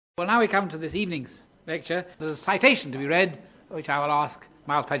Well, now we come to this evening's lecture. There's a citation to be read, which I will ask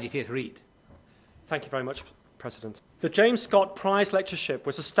Miles Paget here to read. Thank you very much, President. The James Scott Prize Lectureship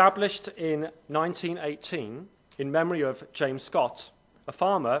was established in 1918 in memory of James Scott, a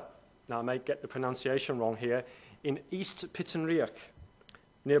farmer, now I may get the pronunciation wrong here, in East Pittenriach,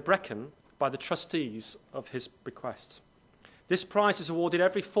 near Brecon, by the trustees of his bequest. This prize is awarded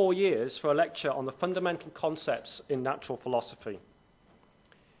every 4 years for a lecture on the fundamental concepts in natural philosophy.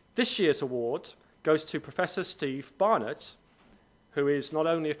 This year's award goes to Professor Steve Barnett, who is not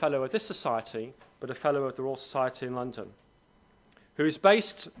only a fellow of this society, but a fellow of the Royal Society in London, who is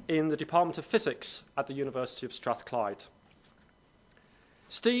based in the Department of Physics at the University of Strathclyde.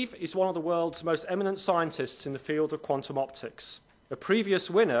 Steve is one of the world's most eminent scientists in the field of quantum optics, a previous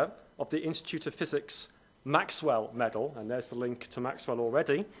winner of the Institute of Physics Maxwell Medal, and there's the link to Maxwell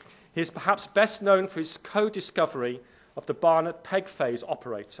already. He is perhaps best known for his co-discovery of the Barnett peg phase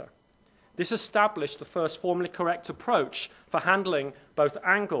operator. This established the first formally correct approach for handling both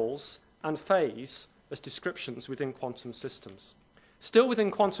angles and phase as descriptions within quantum systems. Still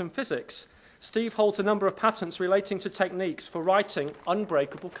within quantum physics, Steve holds a number of patents relating to techniques for writing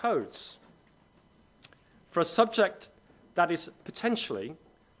unbreakable codes. For a subject that is potentially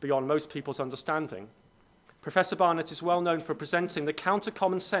beyond most people's understanding, Professor Barnett is well known for presenting the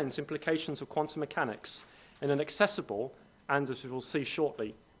counter-common sense implications of quantum mechanics in an accessible and, as we will see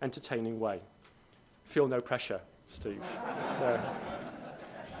shortly, entertaining way. Feel no pressure, Steve.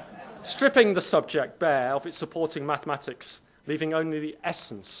 Stripping the subject bare of its supporting mathematics, leaving only the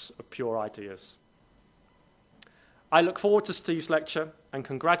essence of pure ideas. I look forward to Steve's lecture and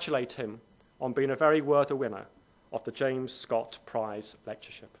congratulate him on being a very worthy winner of the James Scott Prize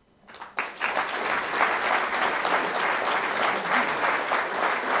Lectureship.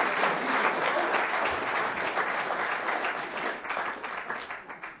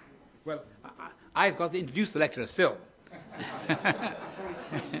 Well, I've got to introduce the lecturer still.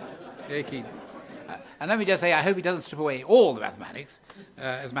 Very keen. And let me just say, I hope he doesn't strip away all the mathematics.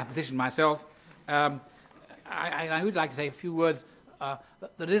 As a mathematician myself, I would like to say a few words.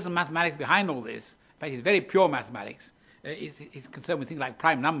 There is some mathematics behind all this. In fact, it's very pure mathematics. It's concerned with things like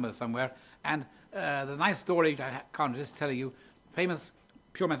prime numbers somewhere. And there's a nice story which I can't just tell you. Famous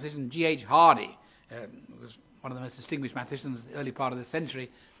pure mathematician G.H. Hardy was one of the most distinguished mathematicians in the early part of this century.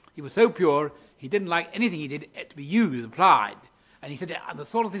 He was so pure, he didn't like anything he did to be used, applied. And he said, the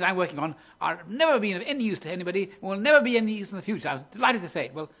sort of things I'm working on have never been of any use to anybody and will never be any use in the future. I was delighted to say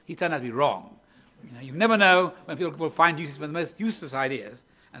it. Well, he turned out to be wrong. You never know when people will find uses for the most useless ideas.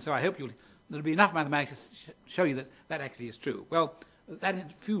 And so I hope there'll be enough mathematics to show you that that actually is true. Well, that in a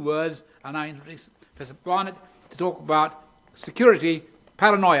few words, I'll now introduce Professor Barnett to talk about security,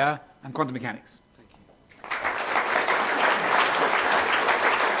 paranoia, and quantum mechanics.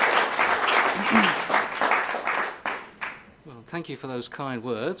 Thank you for those kind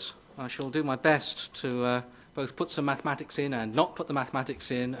words. I shall do my best to both put some mathematics in and not put the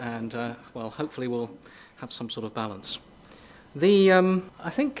mathematics in, and, well, hopefully we'll have some sort of balance. I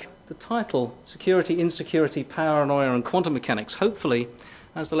think the title, Security, Insecurity, Paranoia and Quantum Mechanics, hopefully,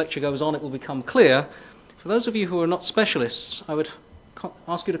 as the lecture goes on, it will become clear. For those of you who are not specialists, I would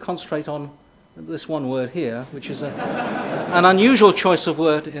ask you to concentrate on this one word here, which is an unusual choice of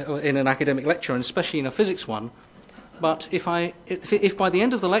word in an academic lecture, and especially in a physics one. But if by the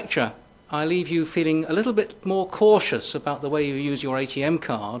end of the lecture I leave you feeling a little bit more cautious about the way you use your ATM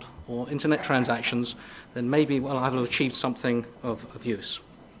card or internet transactions, then maybe I will have achieved something of use.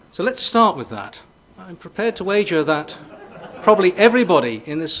 So let's start with that. I'm prepared to wager that probably everybody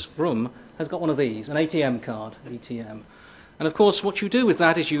in this room has got one of these, an ATM card, ATM. And of course what you do with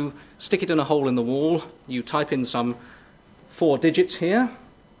that is you stick it in a hole in the wall, you type in some 4 digits here,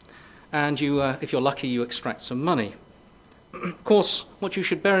 and you, if you're lucky, you extract some money. Of course, what you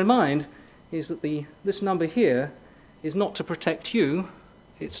should bear in mind is that this number here is not to protect you,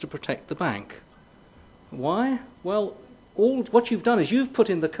 it's to protect the bank. Why? Well, what you've done is you've put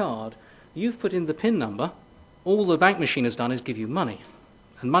in the card, you've put in the PIN number, all the bank machine has done is give you money.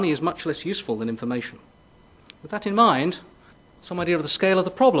 And money is much less useful than information. With that in mind, some idea of the scale of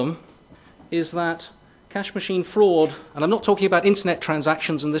the problem is that cash machine fraud, and I'm not talking about internet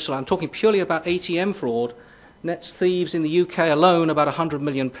transactions and this, I'm talking purely about ATM fraud, nets thieves in the UK alone about £100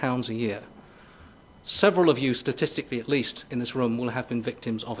 million a year. Several of you, statistically at least, in this room will have been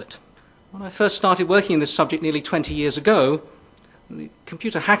victims of it. When I first started working in this subject nearly 20 years ago,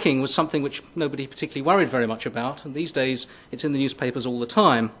 computer hacking was something which nobody particularly worried very much about, and these days it's in the newspapers all the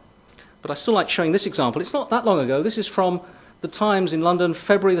time. But I still like showing this example. It's not that long ago. This is from the Times in London,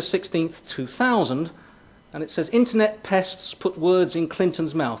 February the 16th, 2000, And it says, "Internet pests put words in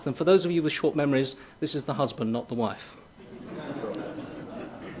Clinton's mouth." And for those of you with short memories, this is the husband, not the wife.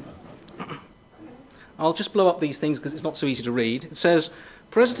 I'll just blow up these things because it's not so easy to read. It says,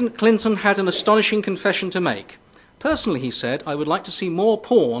 "President Clinton had an astonishing confession to make. Personally," he said, "I would like to see more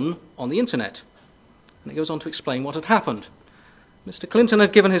porn on the internet." And it goes on to explain what had happened. Mr. Clinton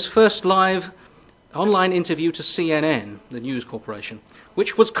had given his first live online interview to CNN, the news corporation,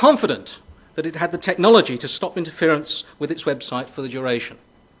 which was confident that it had the technology to stop interference with its website for the duration.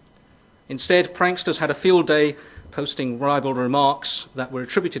 Instead, pranksters had a field day posting ribald remarks that were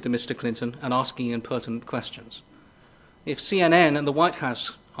attributed to Mr. Clinton and asking impertinent questions. If CNN and the White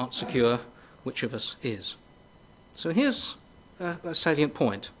House aren't secure, which of us is? So here's a salient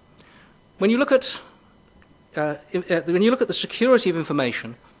point. When you look at the security of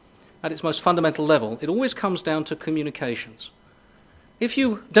information at its most fundamental level, it always comes down to communications. If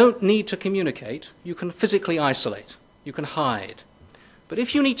you don't need to communicate, you can physically isolate, you can hide. But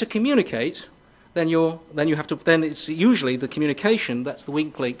if you need to communicate, then it's usually the communication that's the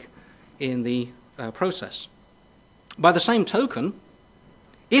weak link in the process. By the same token,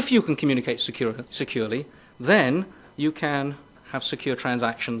 if you can communicate securely, then you can have secure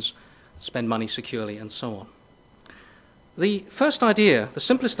transactions, spend money securely, and so on. The first idea, the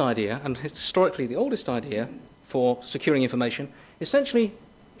simplest idea, and historically the oldest idea for securing information, essentially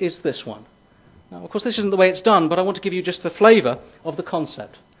is this one. Now, of course, this isn't the way it's done, but I want to give you just a flavour of the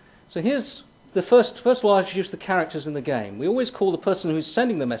concept. So here's the first of all, I'll introduce the characters in the game. We always call the person who's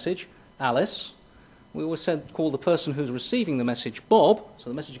sending the message Alice. We always call the person who's receiving the message Bob. So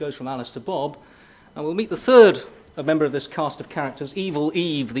the message goes from Alice to Bob. And we'll meet the third member of this cast of characters, Evil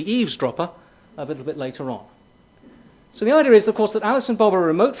Eve, the eavesdropper, a little bit later on. So the idea is, of course, that Alice and Bob are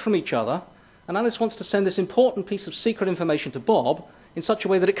remote from each other, and Alice wants to send this important piece of secret information to Bob in such a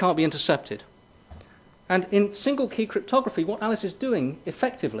way that it can't be intercepted. And in single key cryptography, what Alice is doing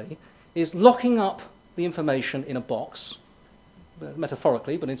effectively is locking up the information in a box,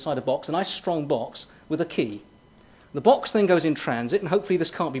 metaphorically, but inside a box, a nice strong box with a key. The box then goes in transit, and hopefully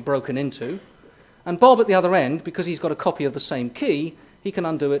this can't be broken into. And Bob at the other end, because he's got a copy of the same key, he can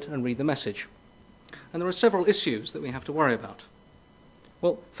undo it and read the message. And there are several issues that we have to worry about.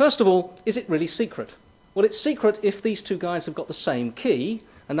 Well, first of all, is it really secret? Well, it's secret if these two guys have got the same key,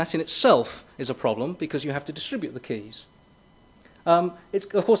 and that in itself is a problem because you have to distribute the keys.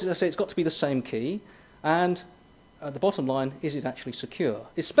 Of course, as I say, it's got to be the same key, and the bottom line, is it actually secure?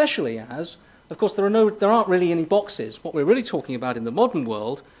 Especially as, of course, there aren't really any boxes. What we're really talking about in the modern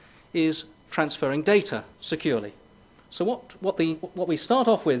world is transferring data securely. So what we start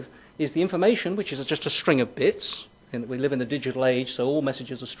off with is the information, which is just a string of bits. We live in the digital age, so all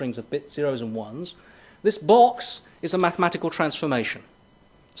messages are strings of bits, zeros and ones. This box is a mathematical transformation.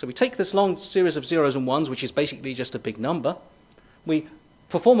 So we take this long series of zeros and ones, which is basically just a big number. We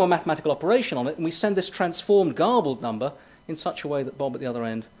perform a mathematical operation on it, and we send this transformed, garbled number in such a way that Bob at the other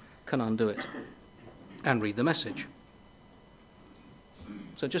end can undo it and read the message.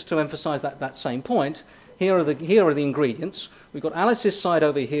 So just to emphasize that same point, here are the ingredients. We've got Alice's side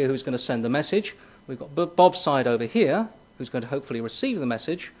over here who's going to send the message. We've got Bob's side over here who's going to hopefully receive the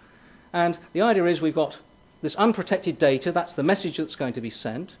message. And the idea is we've got this unprotected data, that's the message that's going to be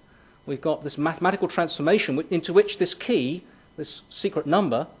sent. We've got this mathematical transformation into which this key, this secret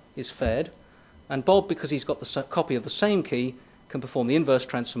number, is fed. And Bob, because he's got the copy of the same key, can perform the inverse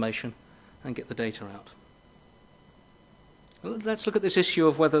transformation and get the data out. Let's look at this issue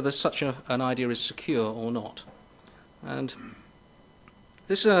of whether such an idea is secure or not. And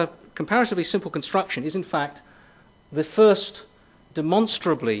this comparatively simple construction is, in fact, the first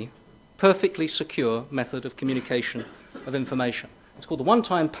demonstrably perfectly secure method of communication of information. It's called the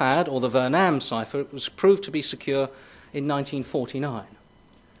one-time pad, or the Vernam cipher. It was proved to be secure in 1949.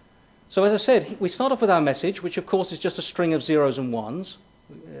 So as I said, we start off with our message, which of course is just a string of zeros and ones.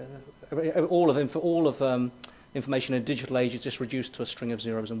 All of information in a digital age is just reduced to a string of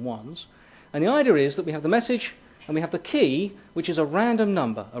zeros and ones. And the idea is that we have the message and we have the key, which is a random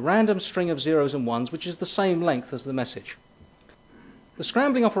number, a random string of zeros and ones, which is the same length as the message. The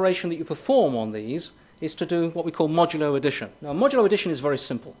scrambling operation that you perform on these is to do what we call modulo addition. Now, modulo addition is very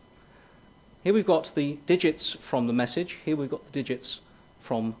simple. Here we've got the digits from the message, here we've got the digits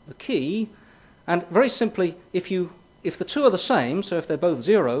from the key, and very simply, if the two are the same, so if they're both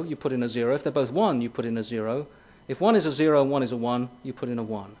 0, you put in a 0, if they're both 1, you put in a 0, if one is a 0 and one is a 1, you put in a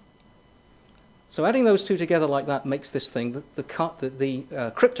 1. So adding those two together like that makes this thing the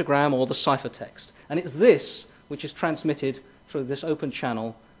cryptogram or the ciphertext. And it's this which is transmitted through this open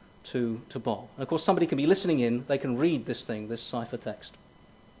channel to Bob. And of course, somebody can be listening in, they can read this thing, this ciphertext.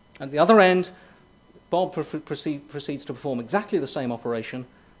 And at the other end, Bob proceeds to perform exactly the same operation.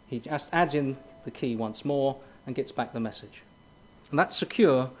 He just adds in the key once more and gets back the message. And that's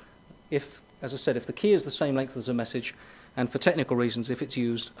secure if, as I said, if the key is the same length as the message, and for technical reasons, if it's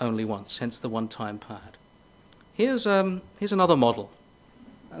used only once, hence the one-time pad. Here's another model.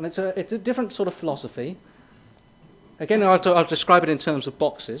 And it's a different sort of philosophy. Again, I'll describe it in terms of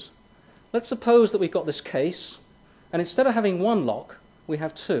boxes. Let's suppose that we've got this case, and instead of having one lock, we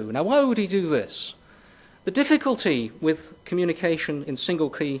have two. Now, why would he do this? The difficulty with communication in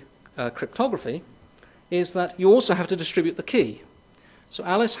single-key cryptography is that you also have to distribute the key. So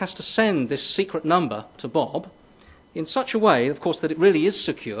Alice has to send this secret number to Bob in such a way, of course, that it really is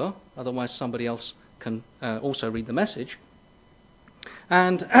secure, otherwise somebody else can also read the message.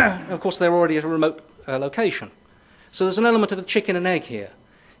 And, of course, they're already at a remote location. So there's an element of the chicken and egg here.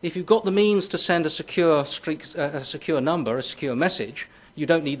 If you've got the means to send a secure number, a secure message, you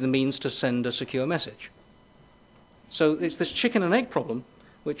don't need the means to send a secure message. So it's this chicken and egg problem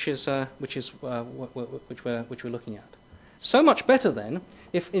which we're looking at. So much better then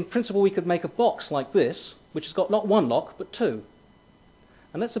if in principle we could make a box like this which has got not one lock but two.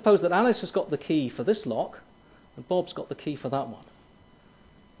 And let's suppose that Alice has got the key for this lock and Bob's got the key for that one.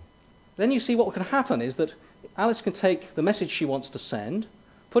 Then you see what can happen is that Alice can take the message she wants to send,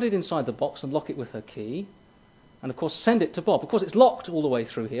 put it inside the box and lock it with her key, and of course send it to Bob. Of course it's locked all the way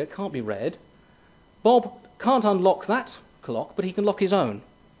through here, it can't be read. Bob can't unlock that lock, but he can lock his own.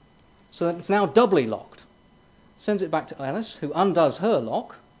 So that it's now doubly locked. Sends it back to Alice, who undoes her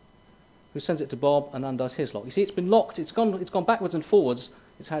lock, who sends it to Bob and undoes his lock. You see, it's been locked, it's gone backwards and forwards,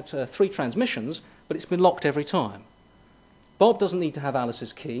 it's had 3 transmissions, but it's been locked every time. Bob doesn't need to have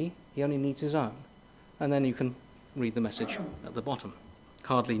Alice's key, he only needs his own. And then you can read the message at the bottom.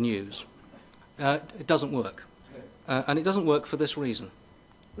 Hardly news. It doesn't work. And it doesn't work for this reason.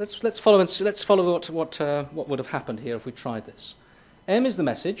 Let's follow what would have happened here if we tried this. M is the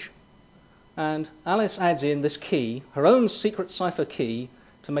message, and Alice adds in this key, her own secret cipher key,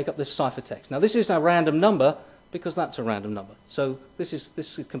 to make up this ciphertext. Now this is a random number because that's a random number. So this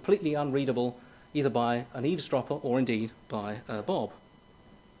is completely unreadable either by an eavesdropper or indeed by Bob.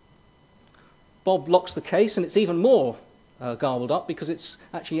 Bob locks the case, and it's even more garbled up because it's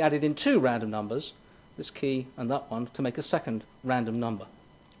actually added in 2 random numbers, this key and that one, to make a second random number.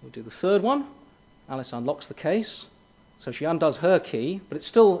 We'll do the third one. Alice unlocks the case, so she undoes her key, but it's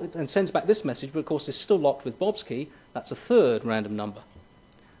still, and sends back this message, but of course it's still locked with Bob's key. That's a third random number.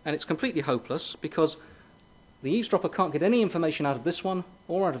 And it's completely hopeless because the eavesdropper can't get any information out of this one,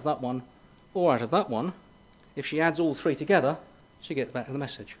 or out of that one, or out of that one. If she adds all 3 together, she gets back the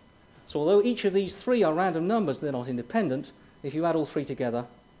message. So although each of these 3 are random numbers, they're not independent. If you add all 3 together,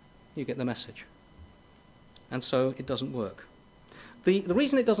 you get the message. And so it doesn't work. The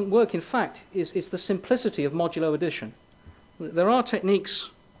reason it doesn't work, in fact, is the simplicity of modulo addition. There are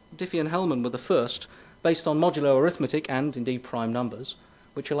techniques, Diffie and Hellman were the first, based on modulo arithmetic and indeed prime numbers,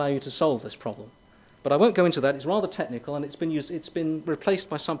 which allow you to solve this problem. But I won't go into that. It's rather technical, and it's been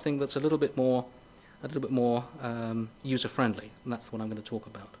replaced by something that's a little bit more user-friendly, and that's what I'm going to talk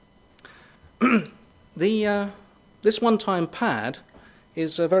about. This one-time pad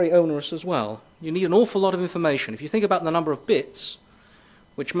is very onerous as well. You need an awful lot of information. If you think about the number of bits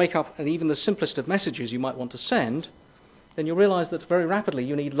which make up, and even the simplest of messages you might want to send, then you'll realize that very rapidly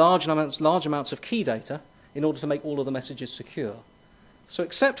you need large amounts of key data in order to make all of the messages secure. So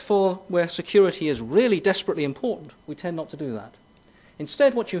except for where security is really desperately important, we tend not to do that.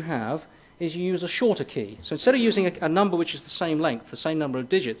 Instead, what you have is you use a shorter key. So instead of using a number which is the same length, the same number of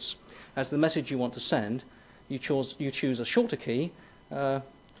digits as the message you want to send, you choose a shorter key.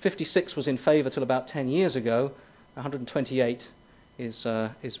 56 was in favor till about 10 years ago. 128 is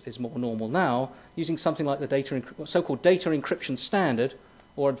more normal now, using something like the so-called data encryption standard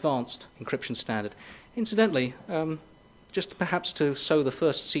or advanced encryption standard. Incidentally, just perhaps to sow the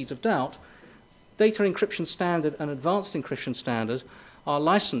first seeds of doubt, data encryption standard and advanced encryption standard are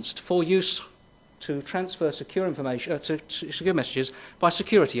licensed for use to transfer secure information to secure messages by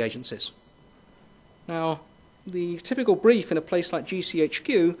security agencies. Now, the typical brief in a place like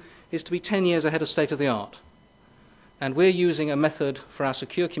GCHQ is to be 10 years ahead of state of the art. And we're using a method for our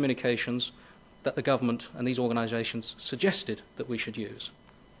secure communications that the government and these organizations suggested that we should use.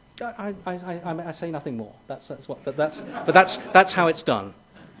 I say nothing more. That's how it's done.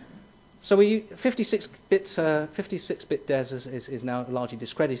 So 56-bit DES is now largely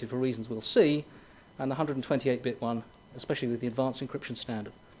discredited for reasons we'll see, and the 128-bit one, especially with the advanced encryption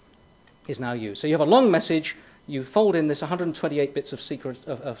standard, is now used. So you have a long message, you fold in this 128 bits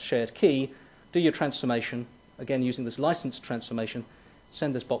of shared key, do your transformation, again using this licensed transformation,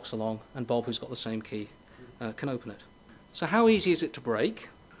 send this box along, and Bob, who's got the same key, can open it. So how easy is it to break?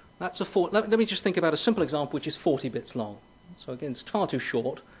 Let me just think about a simple example which is 40 bits long. So again, it's far too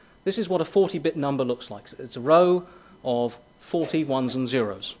short. This is what a 40-bit number looks like. It's a row of 40 ones and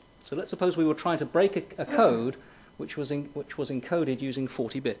zeros. So let's suppose we were trying to break a code which was encoded using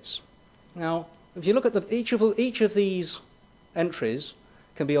 40 bits. Now, if you look at each of these entries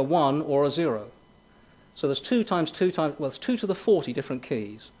can be a 1 or a 0. So there's 2 times 2 times, well, it's 2 to the 40 different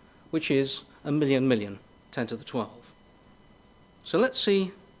keys, which is a million, 10 to the 12. So let's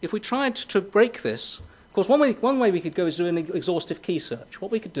see, if we tried to break this, of course, one way we could go is do an exhaustive key search.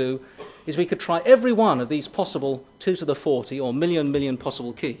 What we could do is we could try every one of these possible 2 to the 40 or million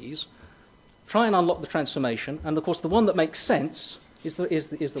possible keys, try and unlock the transformation, and of course the one that makes sense is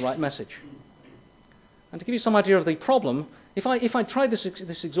the right message. And to give you some idea of the problem, if I tried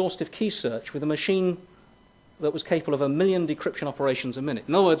this exhaustive key search with a machine that was capable of 1 million decryption operations a minute,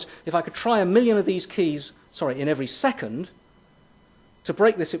 in other words, if I could try 1 million of these keys, in every second, to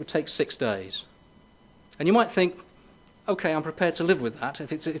break this it would take 6 days. And you might think, okay, I'm prepared to live with that.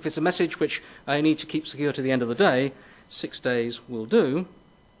 If it's a message which I need to keep secure to the end of the day, 6 days will do.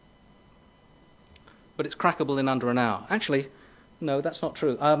 But it's crackable in under an hour. Actually, no, that's not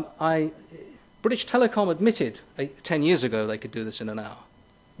true. British Telecom admitted 10 years ago they could do this in an hour.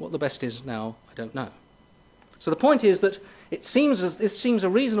 What the best is now, I don't know. So the point is that this seems a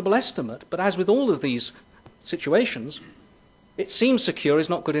reasonable estimate, but as with all of these situations, it seems secure is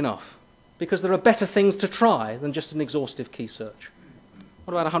not good enough, because there are better things to try than just an exhaustive key search.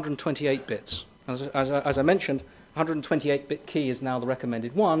 What about 128 bits? As I mentioned, 128-bit key is now the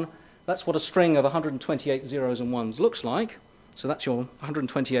recommended one. That's what a string of 128 zeros and ones looks like. So that's your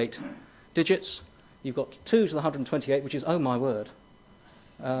 128 digits. You've got 2 to the 128, which is, oh my word.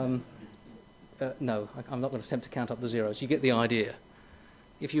 No, I'm not going to attempt to count up the zeros. You get the idea.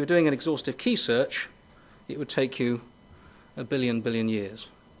 If you were doing an exhaustive key search, it would take you 1 billion years,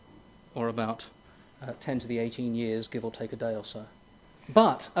 or about 10 to the 18 years, give or take a day or so.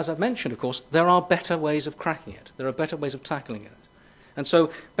 But, as I've mentioned, of course, there are better ways of cracking it. There are better ways of tackling it. And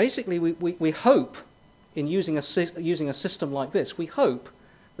so, basically, we hope, in using a system like this, we hope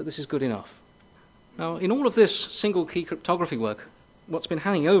that this is good enough. Now, in all of this single key cryptography work, what's been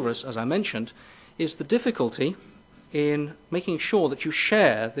hanging over us, as I mentioned, is the difficulty in making sure that you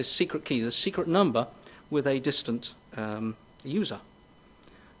share this secret key, this secret number, with a distant user.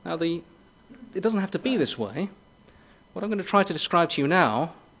 Now, it doesn't have to be this way. What I'm going to try to describe to you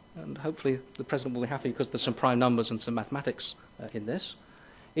now, and hopefully the President will be happy because there's some prime numbers and some mathematics in this,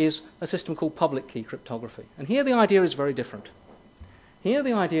 is a system called public key cryptography. And here the idea is very different. Here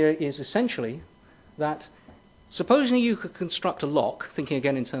the idea is essentially that supposing you could construct a lock, thinking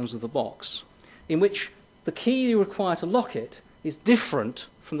again in terms of the box, in which the key you require to lock it is different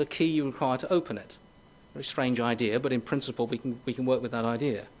from the key you require to open it. Very strange idea, but in principle we can work with that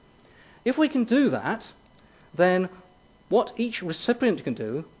idea. If we can do that, then what each recipient can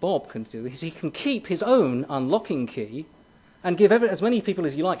do, Bob can do, is he can keep his own unlocking key and give as many people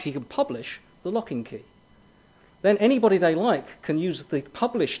as he likes. He can publish the locking key. Then anybody they like can use the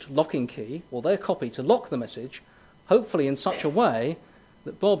published locking key, or their copy, to lock the message, hopefully in such a way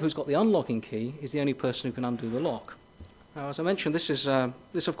that Bob, who's got the unlocking key, is the only person who can undo the lock. Now, as I mentioned, this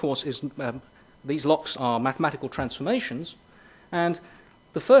of course, is these locks are mathematical transformations, and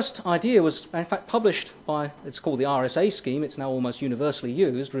the first idea was, in fact, published by, it's called the RSA scheme, it's now almost universally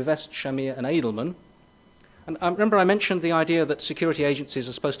used, Rivest, Shamir, and Edelman. And remember I mentioned the idea that security agencies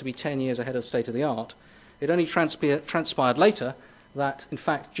are supposed to be 10 years ahead of state of the art. It only transpired later that, in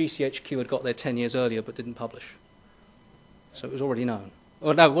fact, GCHQ had got there 10 years earlier but didn't publish. So it was already known.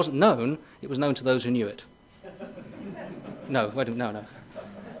 Well, no, it wasn't known, it was known to those who knew it. No.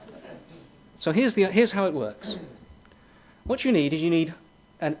 So here's how it works. What you need is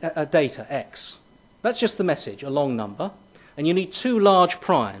a data, X. That's just the message, a long number. And you need 2 large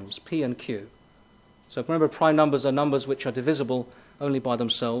primes, P and Q. So remember, prime numbers are numbers which are divisible only by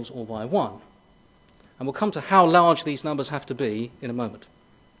themselves or by 1. And we'll come to how large these numbers have to be in a moment.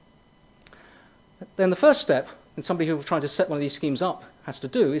 Then the first step, and somebody who's trying to set one of these schemes up has to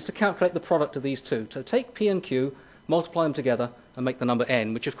do, is to calculate the product of these 2. So take P and Q, multiply them together, and make the number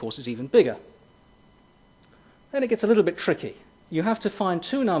n, which of course is even bigger. Then it gets a little bit tricky. You have to find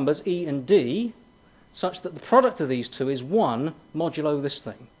 2 numbers, E and D, such that the product of these 2 is 1 modulo this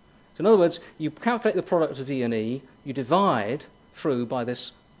thing. So in other words, you calculate the product of E and E, you divide through by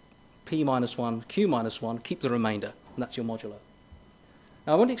this P minus 1, Q minus 1, keep the remainder, and that's your modulo.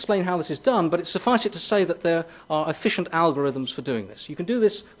 Now I won't explain how this is done, but suffice it to say that there are efficient algorithms for doing this. You can do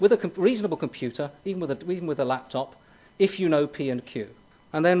this with a reasonable computer, even with a laptop, if you know P and Q.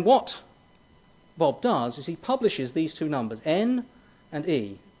 And then what Bob does is he publishes these two numbers, n and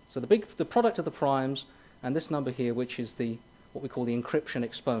e. So the product of the primes and this number here, which is what we call the encryption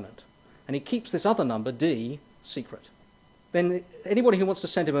exponent. And he keeps this other number, d, secret. Then anybody who wants to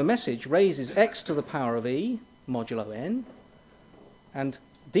send him a message raises x to the power of e, modulo n, and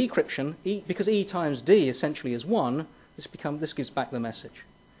decryption, because e times d essentially is 1, this gives back the message.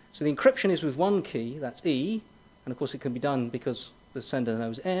 So the encryption is with one key, that's e, and of course it can be done because the sender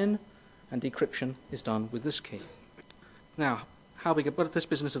knows n, and decryption is done with this key. Now, what is this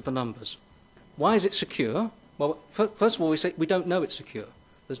business of the numbers? Why is it secure? Well, first of all, we say we don't know it's secure.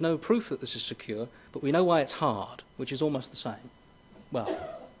 There's no proof that this is secure, but we know why it's hard, which is almost the same. Well,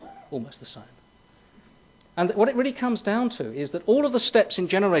 almost the same. And what it really comes down to is that all of the steps in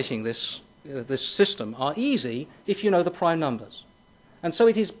generating this system are easy if you know the prime numbers. And so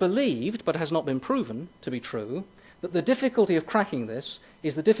it is believed, but has not been proven to be true, that the difficulty of cracking this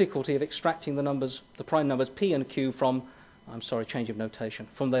is the difficulty of extracting the prime numbers p and q from, change of notation,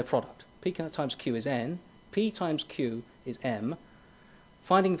 from their product. P times q is n, p times q is m.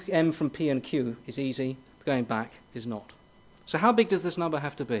 Finding m from p and q is easy, going back is not. So how big does this number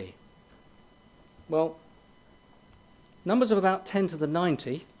have to be? Well, numbers of about 10 to the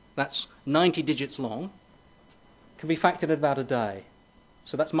 90, that's 90 digits long, can be factored in about a day.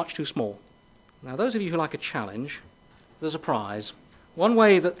 So that's much too small. Now, those of you who like a challenge, there's a prize. One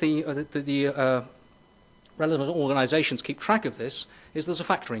way that the relevant organisations keep track of this is there's a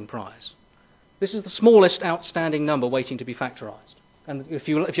factoring prize. This is the smallest outstanding number waiting to be factorised. And if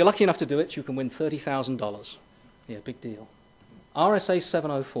you're lucky enough to do it, you can win $30,000. Yeah, big deal. RSA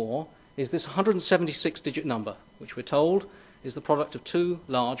 704 is this 176-digit number, which we're told is the product of two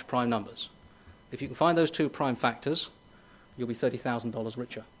large prime numbers. If you can find those two prime factors, you'll be $30,000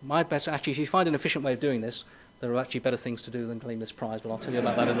 richer. My best, actually, if you find an efficient way of doing this, there are actually better things to do than claim this prize, but I'll tell you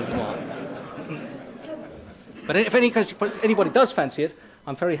about that in a little while. But if anybody does fancy it,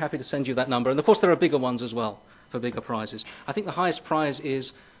 I'm very happy to send you that number. And of course, there are bigger ones as well for bigger prizes. I think the highest prize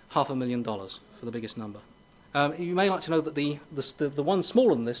is $500,000 for the biggest number. You may like to know that the one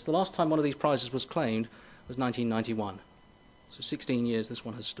smaller than this, the last time one of these prizes was claimed was 1991. So 16 years this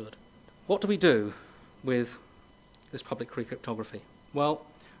one has stood. What do we do with this public key cryptography? Well,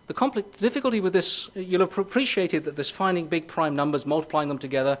 the difficulty with this, you'll have appreciated that this finding big prime numbers, multiplying them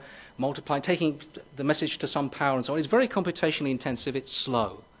together, taking the message to some power and so on, is very computationally intensive, it's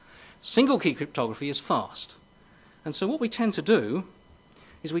slow. Single key cryptography is fast. And so what we tend to do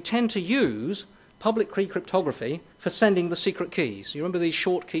is we tend to use public key cryptography for sending the secret keys. You remember these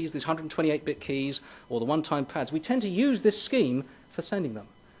short keys, these 128-bit keys, or the one-time pads? We tend to use this scheme for sending them.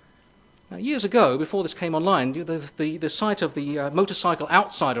 Now, years ago, before this came online, the sight of the motorcycle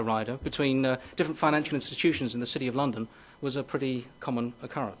outsider rider between different financial institutions in the City of London was a pretty common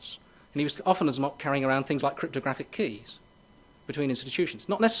occurrence. And he was often as not carrying around things like cryptographic keys between institutions.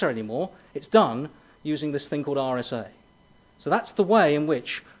 Not necessary anymore. It's done using this thing called RSA. So that's the way in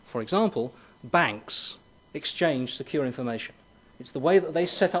which, for example, banks exchange secure information. It's the way that they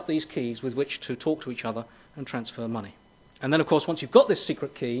set up these keys with which to talk to each other and transfer money. And then, of course, once you've got this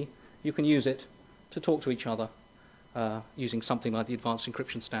secret key, you can use it to talk to each other using something like the Advanced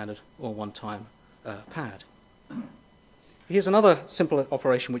Encryption Standard or one-time pad. Here's another simple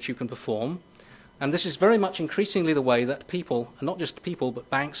operation which you can perform, and this is very much increasingly the way that people, and not just people, but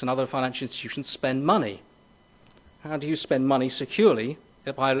banks and other financial institutions spend money. How do you spend money securely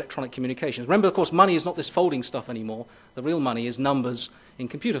by electronic communications? Remember, of course, money is not this folding stuff anymore. The real money is numbers in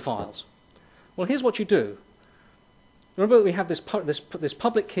computer files. Well, here's what you do. Remember that we have this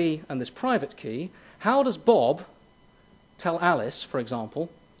public key and this private key. How does Bob tell Alice, for example,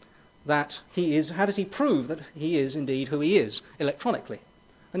 that he is, how does he prove that he is indeed who he is electronically?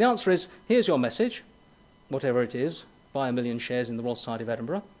 And the answer is, here's your message, whatever it is, buy 1 million shares in the Royal Society of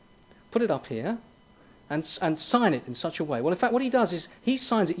Edinburgh, put it up here, and sign it in such a way. Well, in fact, what he does is he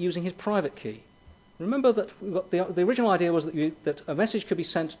signs it using his private key. Remember that the original idea was that a message could be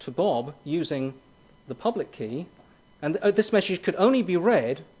sent to Bob using the public key, and this message could only be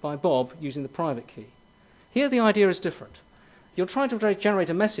read by Bob using the private key. Here the idea is different. You're trying to generate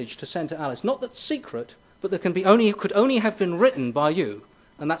a message to send to Alice, not that's secret, but that could only have been written by you,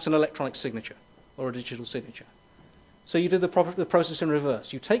 and that's an electronic signature or a digital signature. So you do the process in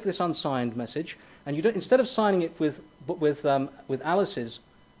reverse. You take this unsigned message, and you don't, instead of signing it with Alice's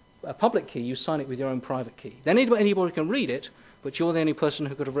public key, you sign it with your own private key. Then anybody can read it, but you're the only person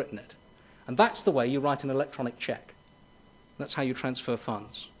who could have written it. And that's the way you write an electronic check. That's how you transfer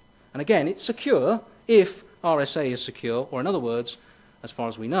funds. And again, it's secure if RSA is secure, or in other words, as far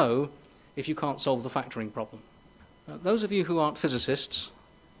as we know, if you can't solve the factoring problem. Those of you who aren't physicists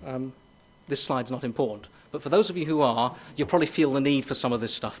this slide's not important. But for those of you who are, you'll probably feel the need for some of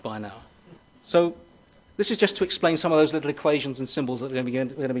this stuff by now. So this is just to explain some of those little equations and symbols that are going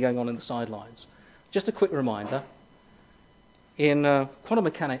to be going on in the sidelines. Just a quick reminder. In quantum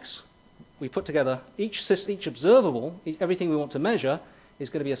mechanics, we put together each observable, everything we want to measure, is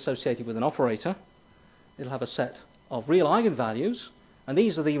going to be associated with an operator. It'll have a set of real eigenvalues, and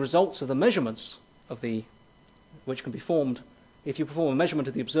these are the results of the measurements of which can be formed. If you perform a measurement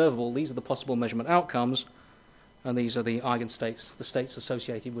of the observable, these are the possible measurement outcomes, and these are the eigenstates, the states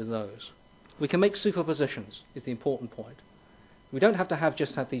associated with those. We can make superpositions, is the important point. We don't have to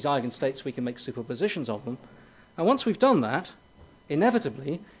just have these eigenstates, we can make superpositions of them. And once we've done that,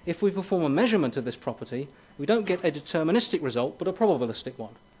 inevitably, if we perform a measurement of this property, we don't get a deterministic result, but a probabilistic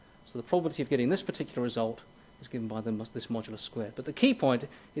one. So the probability of getting this particular result is given by this modulus squared. But the key point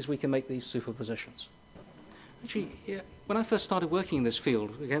is we can make these superpositions. Actually, yeah, when I first started working in this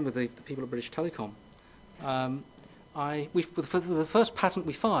field, again with the people at British Telecom, for the first patent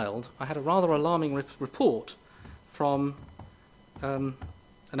we filed, I had a rather alarming report from an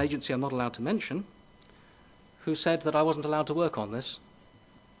agency I'm not allowed to mention, who said that I wasn't allowed to work on this.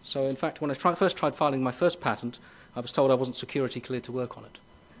 So in fact, when I first tried filing my first patent, I was told I wasn't security cleared to work on it.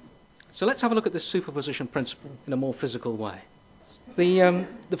 So let's have a look at this superposition principle in a more physical way. The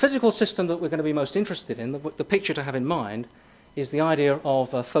physical system that we're going to be most interested in, the picture to have in mind, is the idea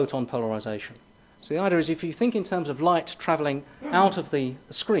of photon polarization. So the idea is if you think in terms of light traveling out of the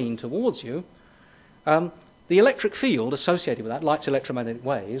screen towards you, the electric field associated with that, light's electromagnetic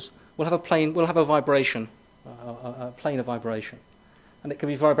waves, will have a vibration, a plane of vibration. And it can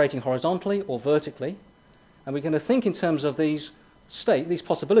be vibrating horizontally or vertically. And we're going to think in terms of these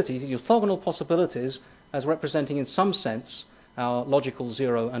possibilities, these orthogonal possibilities, as representing in some sense our logical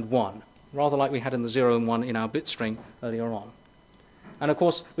 0 and 1, rather like we had in the 0 and 1 in our bit string earlier on. And of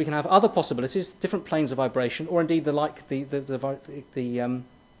course, we can have other possibilities, different planes of vibration, or indeed the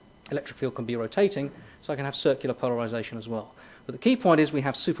electric field can be rotating, so I can have circular polarization as well. But the key point is we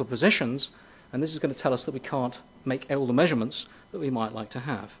have superpositions, and this is going to tell us that we can't make all the measurements that we might like to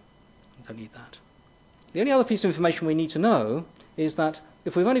have. We don't need that. The only other piece of information we need to know is that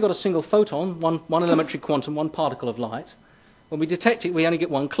if we've only got a single photon, one elementary quantum, one particle of light, when we detect it, we only get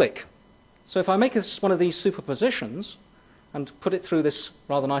one click. So if I make one of these superpositions and put it through this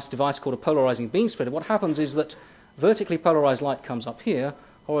rather nice device called a polarizing beam splitter, what happens is that vertically polarized light comes up here,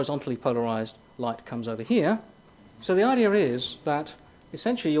 horizontally polarized light comes over here. So the idea is that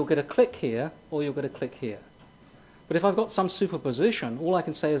essentially you'll get a click here or you'll get a click here. But if I've got some superposition, all I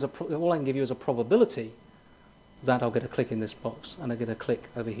can give you is a probability that I'll get a click in this box and I'll get a click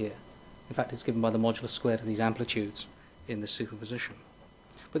over here. In fact, it's given by the modulus squared of these amplitudes in this superposition.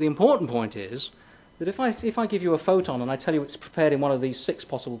 But the important point is that if I give you a photon and I tell you it's prepared in one of these 6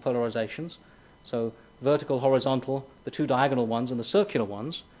 possible polarizations, so vertical, horizontal, the 2 diagonal ones and the circular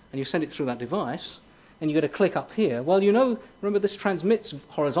ones, and you send it through that device, and you get a click up here, well, remember this transmits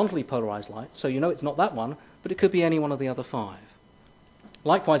horizontally polarized light, so you know it's not that one, but it could be any one of the other 5.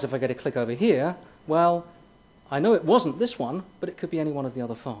 Likewise, if I get a click over here, well, I know it wasn't this one, but it could be any one of the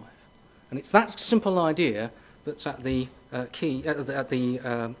other 5. And it's that simple idea that's at the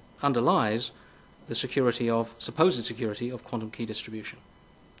underlies the supposed security of quantum key distribution,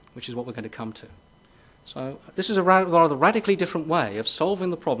 which is what we're going to come to. So this is a rather radically different way of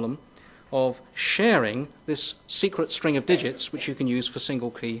solving the problem of sharing this secret string of digits which you can use for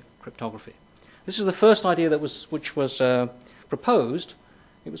single key cryptography. This is the first idea which was proposed.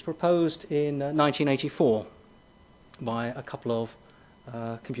 It was proposed in 1984 by a couple of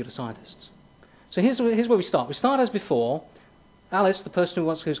computer scientists. So here's where we start. We start as before. Alice, the person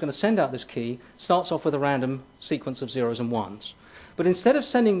who's going to send out this key, starts off with a random sequence of 0s and 1s. But instead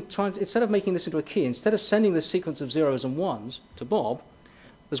of making this into a key, instead of sending this sequence of 0s and 1s to Bob,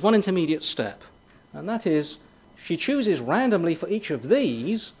 there's one intermediate step. And that is, she chooses randomly for each of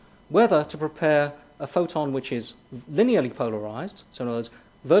these whether to prepare a photon which is linearly polarized, so in other words,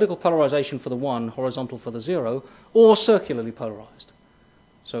 vertical polarization for the 1, horizontal for the 0, or circularly polarized.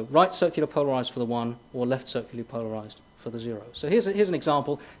 So right circular polarized for the 1, or left circularly polarized for the 0. So here's an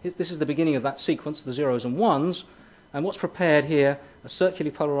example. This is the beginning of that sequence, the 0s and 1s, and what's prepared here, a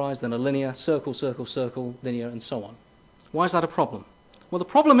circularly polarized, then a linear, circle, circle, circle, linear, and so on. Why is that a problem? Well, the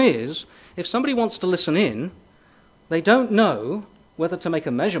problem is, if somebody wants to listen in, they don't know whether to make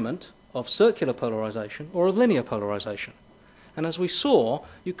a measurement of circular polarization or of linear polarization. And as we saw,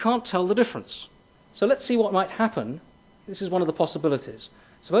 you can't tell the difference. So let's see what might happen. This is one of the possibilities.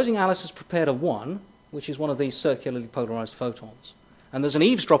 Supposing Alice has prepared a 1, which is one of these circularly polarized photons. And there's an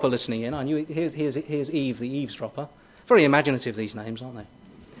eavesdropper listening in. I knew here's Eve, the eavesdropper. Very imaginative, these names, aren't they?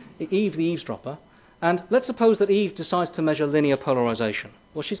 Eve the eavesdropper, and let's suppose that Eve decides to measure linear polarization.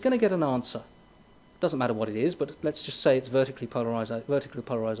 Well, she's going to get an answer. Doesn't matter what it is, but let's just say it's vertical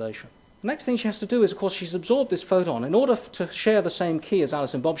polarization. The next thing she has to do is, of course, she's absorbed this photon. In order to share the same key as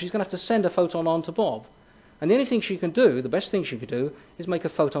Alice and Bob, she's going to have to send a photon on to Bob. And the only thing she can do, the best thing she could do, is make a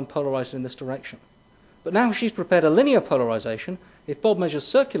photon polarized in this direction. But now she's prepared a linear polarization. If Bob measures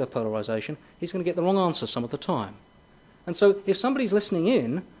circular polarization, he's going to get the wrong answer some of the time. And so if somebody's listening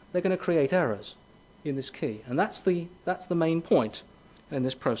in, they're going to create errors in this key. And that's the main point in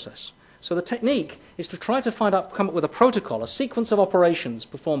this process. So the technique is to try to come up with a protocol, a sequence of operations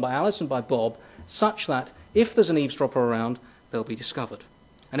performed by Alice and by Bob, such that if there's an eavesdropper around, they'll be discovered.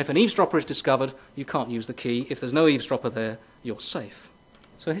 And if an eavesdropper is discovered, you can't use the key. If there's no eavesdropper there, you're safe.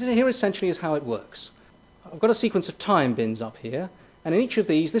 So here essentially is how it works. I've got a sequence of time bins up here, and in each of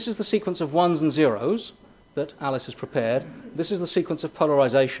these, this is the sequence of ones and zeros that Alice has prepared. This is the sequence of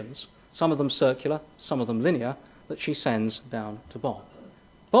polarizations, some of them circular, some of them linear, that she sends down to Bob.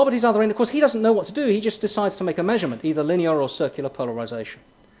 Bob at his other end, of course, he doesn't know what to do. He just decides to make a measurement, either linear or circular polarization.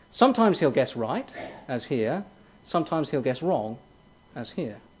 Sometimes he'll guess right, as here. Sometimes he'll guess wrong, as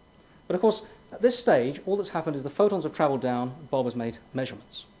here. But of course, at this stage, all that's happened is the photons have traveled down, Bob has made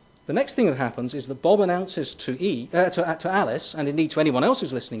measurements. The next thing that happens is that Bob announces to Alice, and indeed to anyone else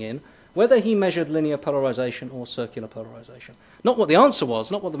who's listening in, whether he measured linear polarization or circular polarization. Not what the answer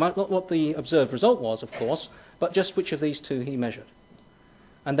was, not what the observed result was, of course, but just which of these two he measured.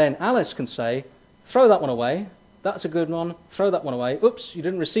 And then Alice can say, throw that one away, that's a good one, throw that one away, oops, you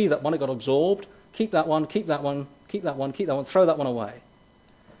didn't receive that one, it got absorbed, keep that one, keep that one, keep that one, keep that one, throw that one away.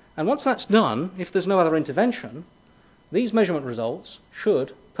 And once that's done, if there's no other intervention, these measurement results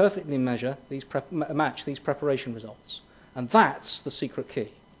should perfectly match these preparation results. And that's the secret key.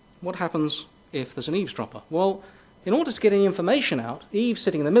 What happens if there's an eavesdropper? Well, in order to get any information out, Eve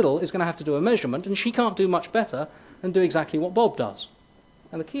sitting in the middle is going to have to do a measurement, and she can't do much better than do exactly what Bob does.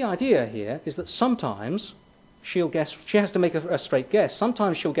 And the key idea here is that sometimes she has to make a straight guess.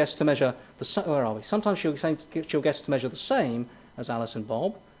 Sometimes she'll guess to measure Sometimes she'll guess to measure the same as Alice and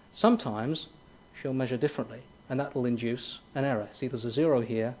Bob. Sometimes she'll measure differently, and that will induce an error. See, there's a 0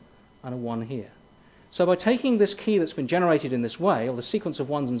 here and a 1 here. So by taking this key that's been generated in this way, or the sequence of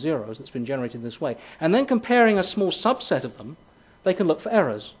 1s and 0s that's been generated in this way, and then comparing a small subset of them, they can look for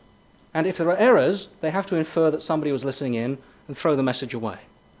errors. And if there are errors, they have to infer that somebody was listening in and throw the message away.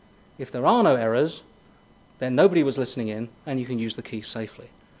 If there are no errors, then nobody was listening in, and you can use the key safely.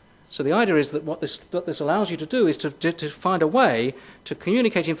 So the idea is that what this allows you to do is to find a way to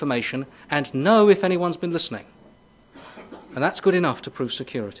communicate information and know if anyone's been listening. And that's good enough to prove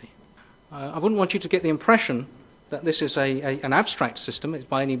security. I wouldn't want you to get the impression that this is an abstract system.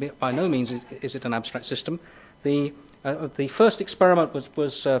 By no means is it an abstract system. The first experiment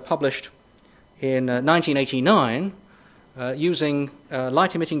was published in 1989 using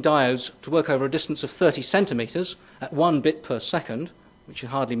light-emitting diodes to work over a distance of 30 centimeters at 1 bit per second, which is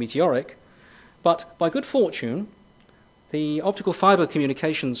hardly meteoric. But by good fortune, the optical fiber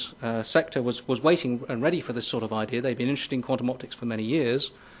communications sector was waiting and ready for this sort of idea. They've been interested in quantum optics for many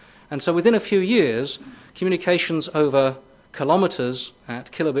years. And so within a few years, communications over kilometers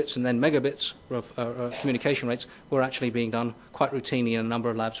at kilobits and then megabits of communication rates were actually being done quite routinely in a number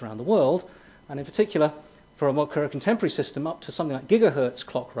of labs around the world. And in particular, for a more contemporary system up to something like gigahertz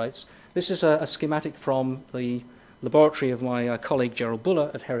clock rates, this is a schematic from the laboratory of my colleague Gerald Buller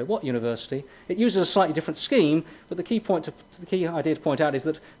at Heriot-Watt University. It uses a slightly different scheme, but the key idea to point out is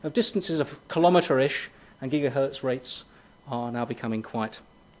that of distances of kilometre-ish and gigahertz rates are now becoming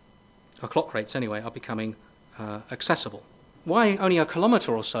clock rates anyway, are becoming accessible. Why only a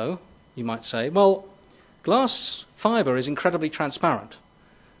kilometre or so, you might say? Well, glass fibre is incredibly transparent.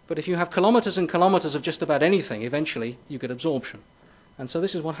 But if you have kilometres and kilometres of just about anything, eventually you get absorption. And so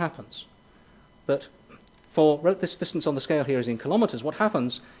this is what happens. That for this distance on the scale here is in kilometres, what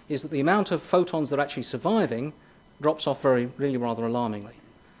happens is that the amount of photons that are actually surviving drops off really rather alarmingly.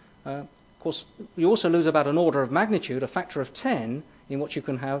 Of course, you also lose about an order of magnitude, a factor of 10, in what you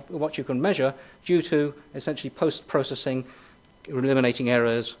can measure, due to essentially post-processing, eliminating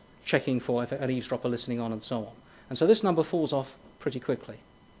errors, checking for an eavesdropper listening on, and so on. And so this number falls off pretty quickly.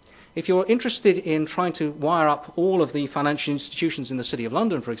 If you're interested in trying to wire up all of the financial institutions in the City of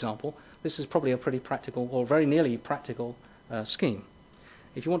London, for example, this is probably a pretty practical, or very nearly practical, scheme.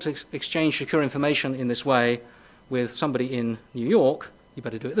 If you want to exchange secure information in this way with somebody in New York, you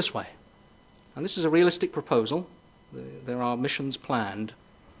better do it this way. And this is a realistic proposal. There are missions planned.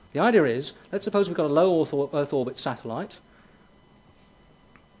 The idea is, let's suppose we've got a low Earth orbit satellite,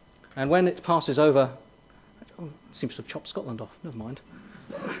 and when it passes over, it seems to have chopped Scotland off, never mind.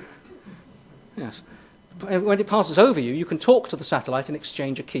 Yes. When it passes over you, you can talk to the satellite and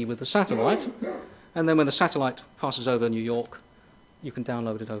exchange a key with the satellite. And then when the satellite passes over New York, you can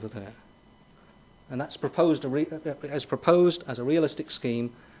download it over there. And that's proposed as a realistic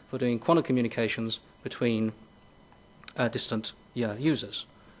scheme for doing quantum communications between distant users.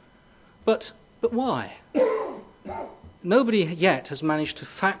 But why? Nobody yet has managed to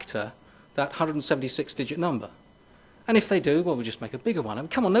factor that 176-digit number. And if they do, well, we'll just make a bigger one. I mean,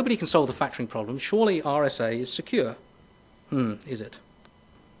 come on, nobody can solve the factoring problem. Surely RSA is secure. Is it?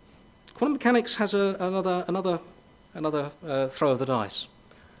 Quantum mechanics has another throw of the dice.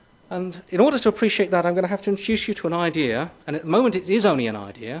 And in order to appreciate that, I'm going to have to introduce you to an idea. And at the moment, it is only an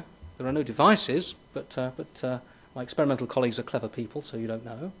idea. There are no devices, but my experimental colleagues are clever people, so you don't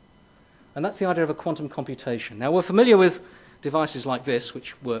know. And that's the idea of a quantum computation. Now, we're familiar with devices like this,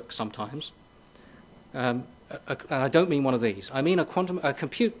 which work sometimes. And I don't mean one of these. I mean a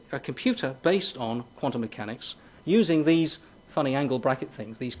computer based on quantum mechanics using these funny angle bracket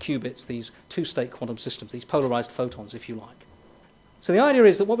things, these qubits, these two-state quantum systems, these polarized photons, if you like. So the idea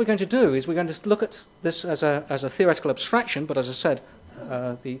is that what we're going to do is we're going to look at this as a theoretical abstraction, but as I said,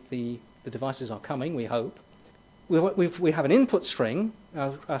 the devices are coming, we hope. We have an input string,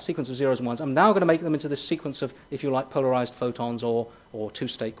 our sequence of zeros and ones. I'm now going to make them into this sequence of, if you like, polarized photons or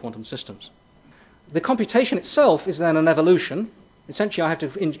two-state quantum systems. The computation itself is then an evolution. Essentially, I have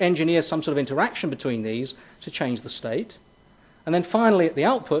to engineer some sort of interaction between these to change the state. And then finally, at the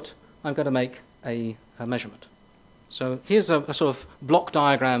output, I'm going to make a measurement. So here's a sort of block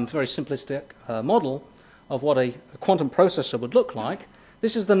diagram, very simplistic model of what a quantum processor would look like.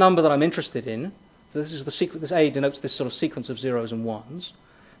 This is the number that I'm interested in. So this is the sequence. This A denotes this sort of sequence of zeros and ones.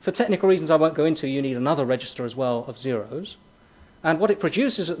 For technical reasons I won't go into, you need another register as well of zeros. And what it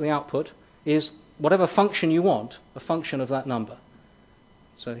produces at the output is whatever function you want, a function of that number.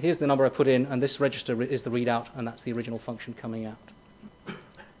 So here's the number I put in, and this register is the readout, and that's the original function coming out.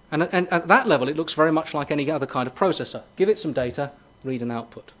 And at that level, it looks very much like any other kind of processor. Give it some data, read an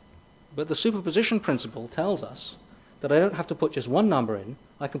output. But the superposition principle tells us that I don't have to put just one number in,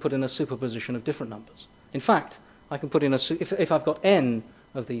 I can put in a superposition of different numbers. In fact, I can put in if I've got n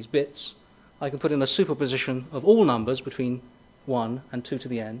of these bits, I can put in a superposition of all numbers between 1 and 2 to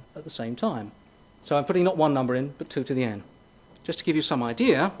the n at the same time. So I'm putting not one number in, but 2 to the n. Just to give you some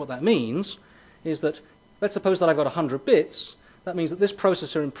idea, what that means is that, let's suppose that I've got 100 bits. That means that this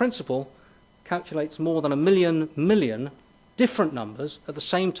processor, in principle, calculates more than 1 million different numbers at the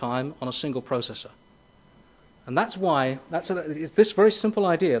same time on a single processor. And that's why, it's this very simple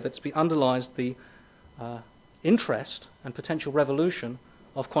idea that underlies the interest and potential revolution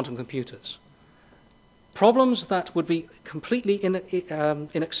of quantum computers. Problems that would be completely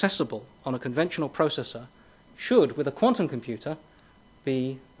inaccessible on a conventional processor should, with a quantum computer,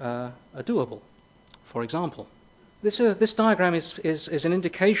 be doable. For example, this diagram is an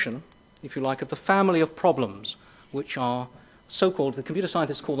indication, if you like, of the family of problems which are so-called, the computer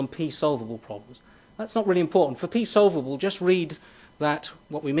scientists call them P-solvable problems. That's not really important. For P-solvable, just read that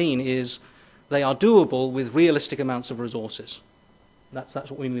what we mean is they are doable with realistic amounts of resources. That's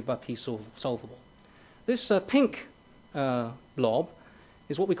what we mean by P-solvable. This pink blob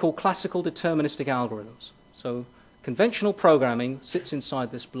is what we call classical deterministic algorithms. So conventional programming sits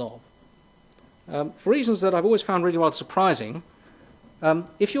inside this blob. For reasons that I've always found really rather surprising,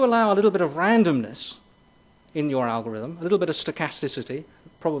 if you allow a little bit of randomness in your algorithm, a little bit of stochasticity,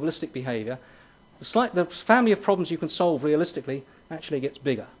 probabilistic behavior, the family of problems you can solve realistically actually gets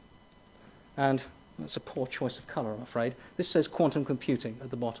bigger. And that's a poor choice of color, I'm afraid. This says quantum computing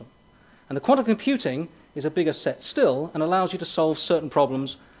at the bottom. And the quantum computing is a bigger set still and allows you to solve certain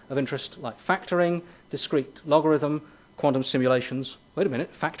problems of interest like factoring, discrete logarithm, quantum simulations. Wait a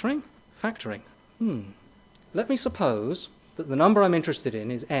minute, factoring? Factoring. Let me suppose that the number I'm interested in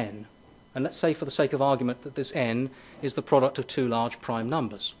is n. And let's say for the sake of argument that this n is the product of two large prime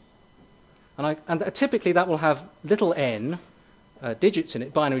numbers. And typically that will have little n digits in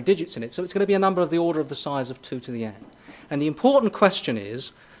it, binary digits in it, so it's going to be a number of the order of the size of 2 to the n. And the important question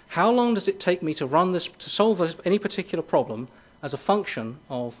is, how long does it take me to run this, to solve any particular problem as a function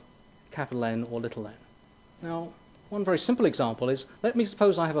of capital N or little n? Now, one very simple example is, let me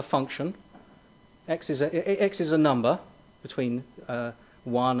suppose I have a function, x is a number between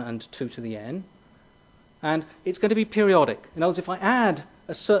 1 and 2 to the n, and it's going to be periodic. In other words, if I add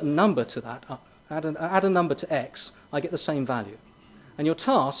a certain number to that, add a number to x, I get the same value. And your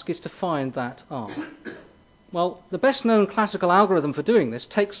task is to find that r. Well, the best known classical algorithm for doing this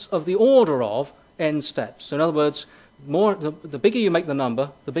takes of the order of n steps. So in other words, the bigger you make the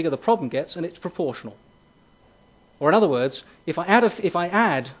number, the bigger the problem gets, and it's proportional. Or in other words, if I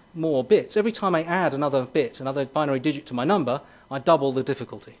add more bits, every time I add another bit, another binary digit to my number, I double the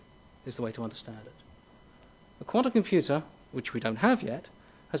difficulty, is the way to understand it. A quantum computer, which we don't have yet,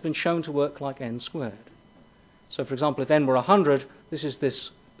 has been shown to work like n squared. So, for example, if n were 100, this is this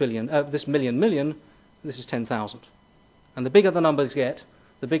million, this is 10,000. And the bigger the numbers get,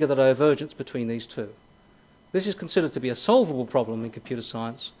 the bigger the divergence between these two. This is considered to be a solvable problem in computer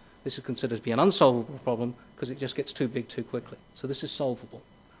science. This is considered to be an unsolvable problem because it just gets too big too quickly. So this is solvable.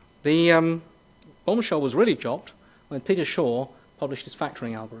 The bombshell was really dropped when Peter Shaw published his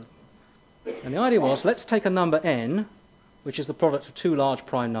factoring algorithm. And the idea was, let's take a number n, which is the product of two large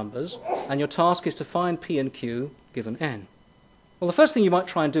prime numbers, and your task is to find p and q given n. Well, the first thing you might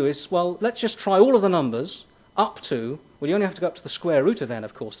try and do is, well, let's just try all of the numbers up to, well, you only have to go up to the square root of n,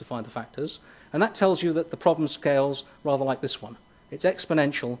 of course, to find the factors, and that tells you that the problem scales rather like this one. It's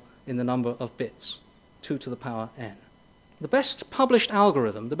exponential in the number of bits, 2 to the power n. The best published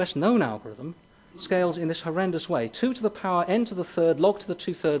algorithm, the best known algorithm, scales in this horrendous way, 2 to the power n to the third log to the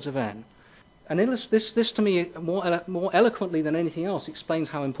 2/3 of n. And this to me, more eloquently than anything else, explains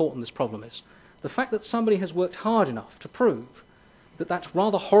how important this problem is. The fact that somebody has worked hard enough to prove that that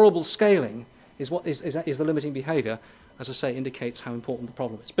rather horrible scaling is what is the limiting behavior, as I say, indicates how important the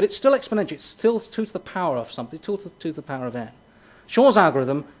problem is. But it's still exponential. It's still 2 to the power of something, 2 to the power of n. Shaw's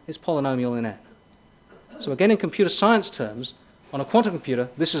algorithm is polynomial in n. So again, in computer science terms, on a quantum computer,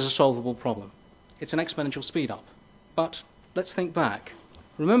 this is a solvable problem. It's an exponential speed-up. But let's think back.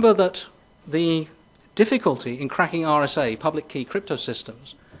 Remember that the difficulty in cracking RSA, public key crypto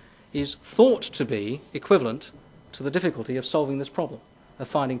systems, is thought to be equivalent to the difficulty of solving this problem, of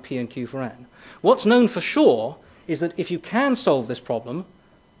finding P and Q for n. What's known for sure is that if you can solve this problem,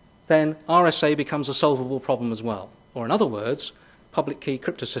 then RSA becomes a solvable problem as well. Or in other words, public key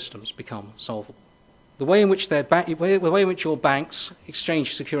crypto systems become solvable. The way in which your banks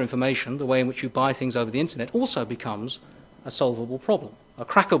exchange secure information, the way in which you buy things over the internet, also becomes a solvable problem, a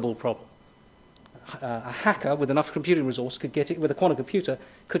crackable problem. A hacker with enough computing resource with a quantum computer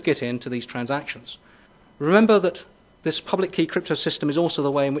could get into these transactions. Remember that this public key crypto system is also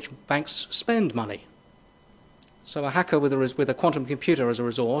the way in which banks spend money. So a hacker with a quantum computer as a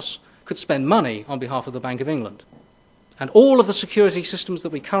resource could spend money on behalf of the Bank of England. And all of the security systems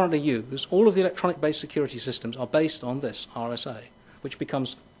that we currently use, all of the electronic-based security systems are based on this RSA, which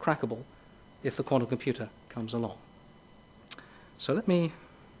becomes crackable if the quantum computer comes along. So in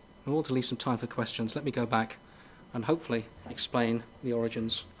order to leave some time for questions, let me go back and hopefully explain the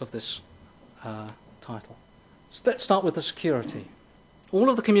origins of this title. So let's start with the security. All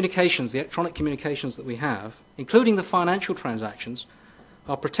of the communications, the electronic communications that we have, including the financial transactions,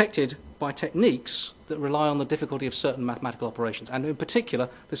 are protected by techniques that rely on the difficulty of certain mathematical operations, and in particular,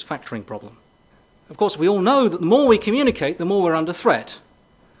 this factoring problem. Of course, we all know that the more we communicate, the more we're under threat.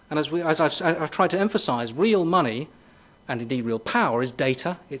 And as I've tried to emphasize, real money, and indeed real power, is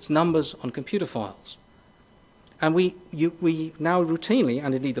data, it's numbers on computer files. And we now routinely,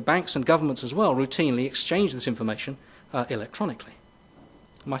 and indeed the banks and governments as well, routinely exchange this information electronically.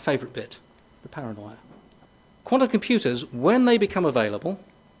 My favorite bit, the paranoia. Quantum computers, when they become available,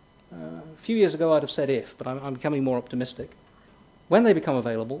 a few years ago I'd have said if, but I'm becoming more optimistic. When they become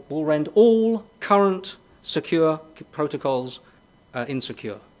available, will render all current secure protocols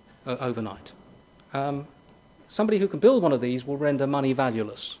insecure overnight. Somebody who can build one of these will render money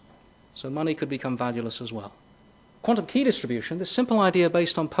valueless. So money could become valueless as well. Quantum key distribution, this simple idea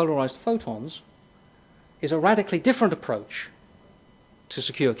based on polarized photons, is a radically different approach to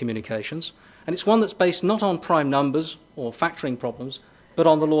secure communications, and it's one that's based not on prime numbers or factoring problems, but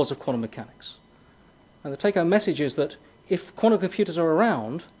on the laws of quantum mechanics. And the take-home message is that if quantum computers are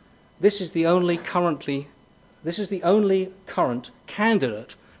around, this is the only current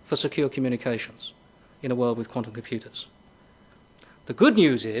candidate for secure communications in a world with quantum computers. The good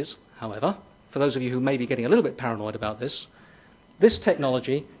news is, however, for those of you who may be getting a little bit paranoid about this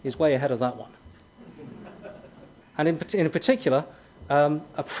technology is way ahead of that one. And in particular,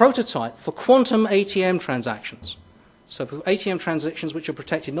 a prototype for quantum ATM transactions. So for ATM transactions which are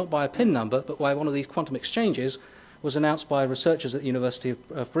protected not by a PIN number, but by one of these quantum exchanges, was announced by researchers at the University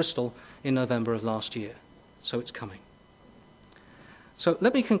of Bristol in November of last year. So it's coming. So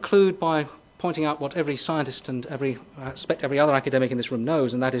let me conclude by pointing out what every scientist and every other academic in this room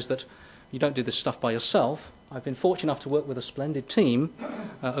knows, and that is that you don't do this stuff by yourself. I've been fortunate enough to work with a splendid team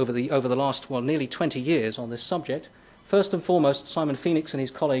over the last, nearly 20 years on this subject. First and foremost, Simon Phoenix and his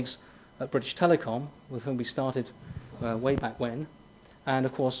colleagues at British Telecom, with whom we started way back when, and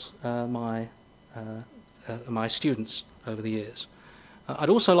of course my students over the years. I'd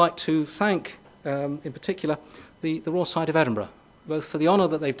also like to thank, in particular, the Royal Society of Edinburgh, both for the honour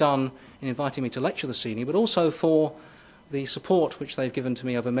that they've done in inviting me to lecture this evening, but also for the support which they've given to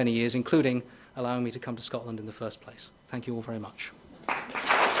me over many years, including allowing me to come to Scotland in the first place. Thank you all very much.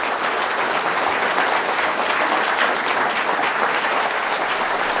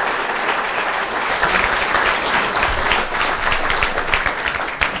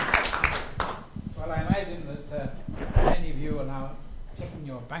 Well, I imagine that many of you are now checking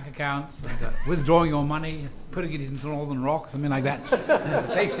your bank accounts and withdrawing your money, putting it into Northern Rock, something like that,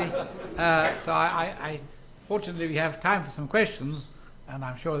 safely. So I fortunately, we have time for some questions, and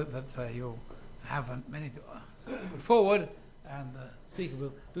I'm sure that you'll have many to put forward, and the speaker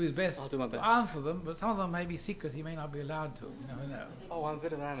will do his best I'll do my best to answer them, but some of them may be secret, he may not be allowed to. You never know. Oh, I'm a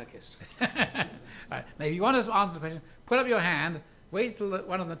bit of an anarchist. Right. Now, if you want us to answer the question, put up your hand, wait till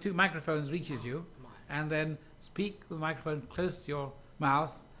one of the two microphones reaches you, and then speak with the microphone close to your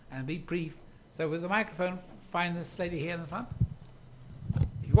mouth, and be brief. So with the microphone, find this lady here in the front.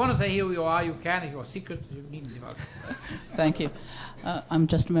 If you want to say who you are, you can. If you're secret, you needn't give out. Thank you. I'm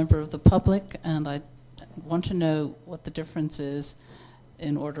just a member of the public, and I want to know what the difference is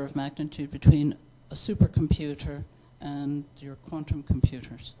in order of magnitude between a supercomputer and your quantum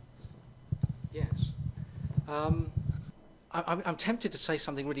computers. Yes. I'm tempted to say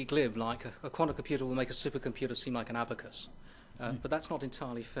something really glib, like a quantum computer will make a supercomputer seem like an abacus, but that's not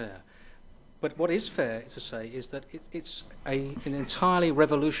entirely fair. But what is fair to say is that it's an entirely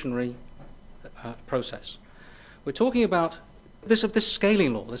revolutionary process. We're talking about this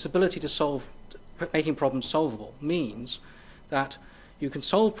scaling law, this ability to solve, making problems solvable, means that you can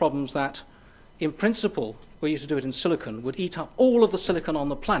solve problems that, in principle, were you to do it in silicon, would eat up all of the silicon on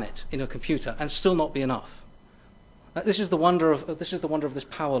the planet in a computer and still not be enough. This is the wonder of this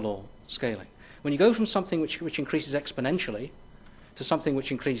power law scaling. When you go from something which increases exponentially to something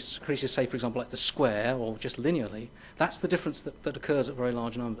which increases, say, for example, like the square or just linearly, that's the difference that occurs at very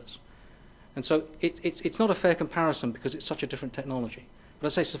large numbers. And so it's not a fair comparison because it's such a different technology. But I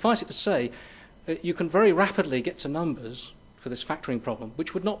say, suffice it to say, you can very rapidly get to numbers for this factoring problem,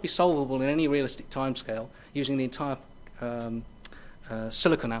 which would not be solvable in any realistic timescale using the entire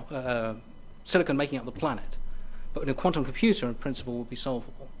silicon making up the planet. But in a quantum computer, in principle, would be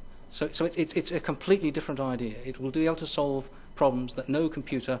solvable. So it's a completely different idea. It will be able to solve problems that no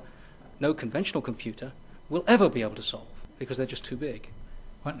conventional computer, will ever be able to solve because they're just too big.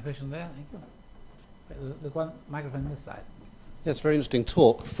 One question there, thank you. The one microphone this side. Yes, very interesting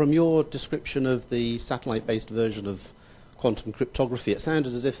talk. From your description of the satellite-based version of quantum cryptography, it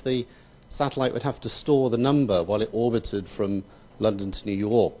sounded as if the satellite would have to store the number while it orbited from London to New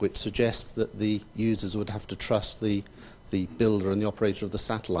York, which suggests that the users would have to trust the builder and the operator of the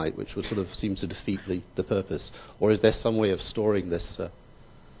satellite, which would sort of seem to defeat the purpose. Or is there some way of storing this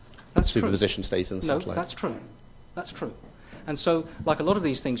superposition state in the satellite? No, that's true. That's true. And so, like a lot of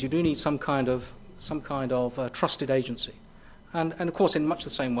these things, you do need some kind of trusted agency. And of course, in much the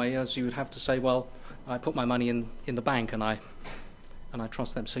same way as you would have to say, well, I put my money in the bank and I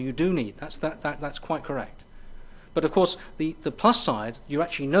trust them. So you do need, that's quite correct. But of course, the plus side, you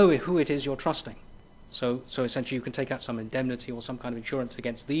actually know who it is you're trusting. So essentially you can take out some indemnity or some kind of insurance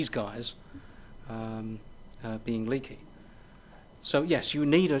against these guys being leaky. So yes, you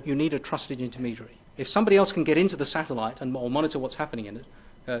need a trusted intermediary. If somebody else can get into the satellite or monitor what's happening in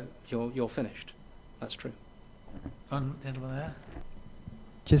it, you're finished. That's true. One gentleman there.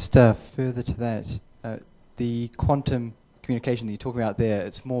 Just further to that, the quantum communication that you're talking about there,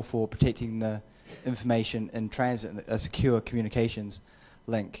 it's more for protecting the information in transit, a secure communications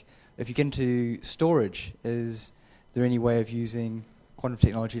link. If you get into storage, is there any way of using quantum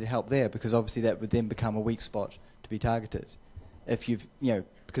technology to help there? Because obviously that would then become a weak spot to be targeted. If you've,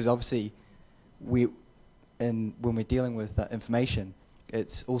 because obviously when we're dealing with information,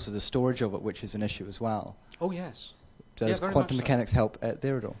 it's also the storage of it which is an issue as well. Oh yes. Does quantum mechanics help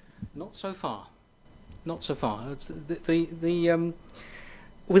there at all? Not so far. Not so far. It's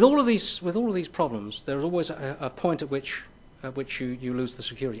with all of these problems, there's always a point at which you lose the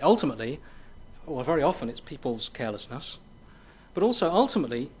security. Ultimately, well, very often it's people's carelessness, but also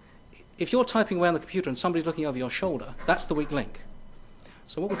ultimately, if you're typing away on the computer and somebody's looking over your shoulder, that's the weak link.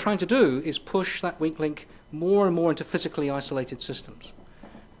 So what we're trying to do is push that weak link more and more into physically isolated systems.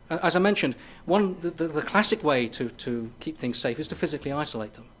 As I mentioned, the classic way to keep things safe is to physically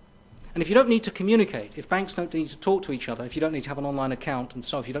isolate them. And if you don't need to communicate, if banks don't need to talk to each other, if you don't need to have an online account and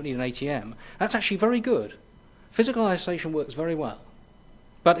so if you don't need an ATM, that's actually very good. Physical isolation works very well.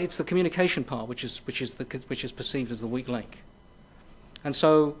 But it's the communication part which is perceived as the weak link. And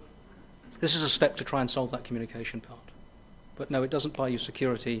so this is a step to try and solve that communication part. But no, it doesn't buy you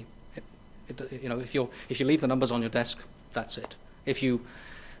security You know, if you leave the numbers on your desk, that's it. If you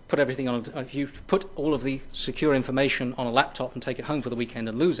put everything on, if you put all of the secure information on a laptop and take it home for the weekend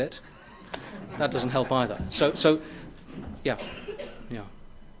and lose it, that doesn't help either. So, yeah.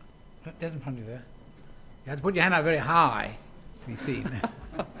 There's in front of you there. You have to put your hand out very high to be seen.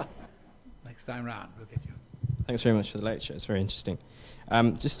 Next time round, we'll get you. Thanks very much for the lecture. It's very interesting.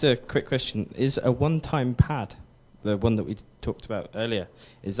 Just a quick question. Is a one-time pad, the one that we talked about earlier,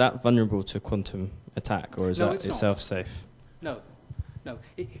 is that vulnerable to quantum attack, or is that itself safe? No.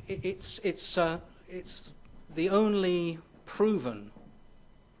 It's the only proven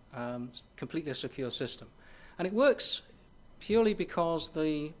completely secure system. And it works purely because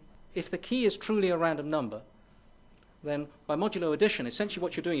if the key is truly a random number, then by modulo addition, essentially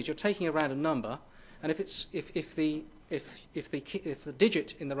what you're doing is you're taking a random number, and if the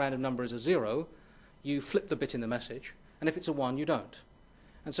digit in the random number is a 0, you flip the bit in the message, and if it's a 1, you don't.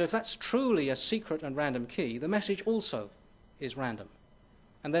 And so if that's truly a secret and random key, the message also is random,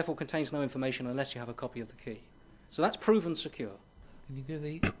 and therefore contains no information unless you have a copy of the key. So that's proven secure. Can you give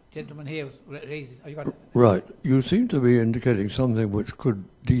the gentleman here raise? Right. You seem to be indicating something which could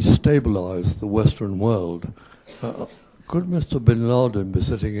destabilize the Western world. Could Mr. bin Laden be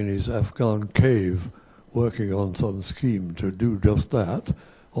sitting in his Afghan cave working on some scheme to do just that?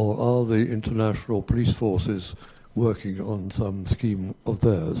 Or are the international police forces working on some scheme of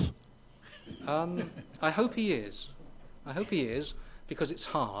theirs? I hope he is. Because it's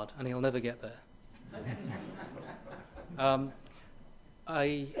hard and he'll never get there.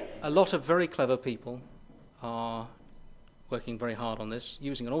 A lot of very clever people are working very hard on this,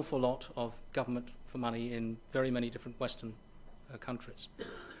 using an awful lot of government for money in very many different Western countries.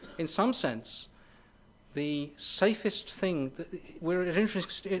 In some sense, the safest thing, we're at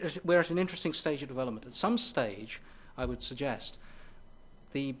an interesting stage of development. At some stage, I would suggest,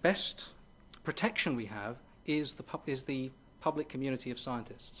 the best protection we have is the public community of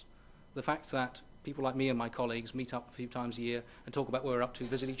scientists. The fact that people like me and my colleagues meet up a few times a year and talk about where we're up to,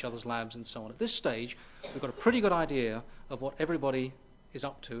 visit each other's labs and so on. At this stage, we've got a pretty good idea of what everybody is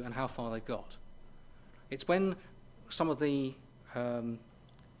up to and how far they've got. It's when some of the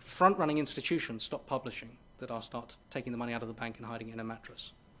front-running institutions stop publishing that I'll start taking the money out of the bank and hiding it in a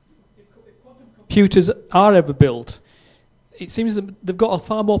mattress. If quantum computers are ever built, it seems that they've got a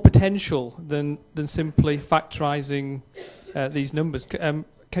far more potential than simply factorizing these numbers.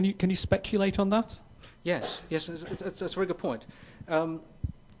 Can you speculate on that? Yes, that's a very good point. Of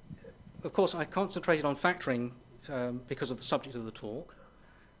course, I concentrated on factoring because of the subject of the talk,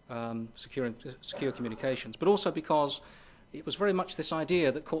 secure communications, but also because it was very much this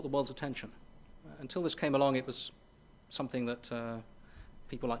idea that caught the world's attention. Until this came along, it was something that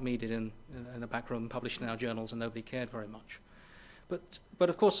people like me did in a back room, published in our journals, and nobody cared very much. But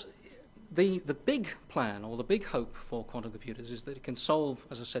of course, the big plan, or the big hope for quantum computers, is that it can solve,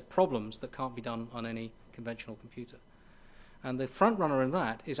 as I said, problems that can't be done on any conventional computer. And the front runner in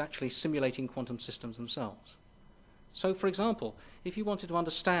that is actually simulating quantum systems themselves. So, for example, if you wanted to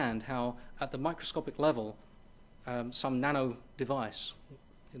understand how, at the microscopic level, some nano device,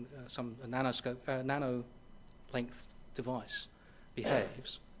 some nano-length device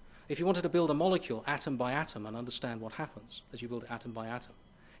behaves, if you wanted to build a molecule atom by atom and understand what happens as you build it atom by atom,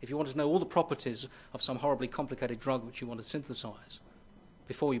 if you wanted to know all the properties of some horribly complicated drug which you want to synthesize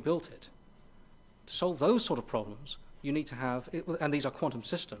before you built it, to solve those sort of problems, you need to have, and these are quantum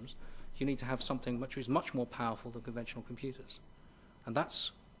systems, you need to have something which is much more powerful than conventional computers. And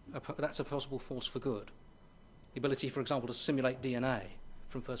that's a possible force for good. The ability, for example, to simulate DNA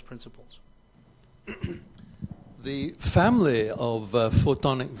from first principles. The family of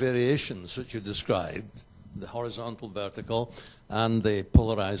photonic variations that you described, the horizontal, vertical, and the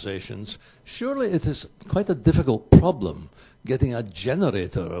polarizations, surely it is quite a difficult problem getting a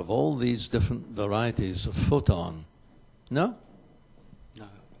generator of all these different varieties of photon. No? No.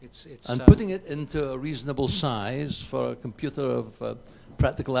 It's and putting it into a reasonable size for a computer of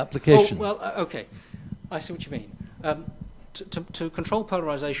practical application. Oh, well, okay. I see what you mean. To control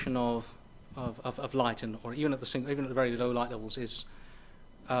polarization of light, or even at the very low light levels, is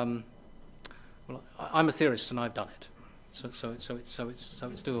well, I'm a theorist and I've done it, so it's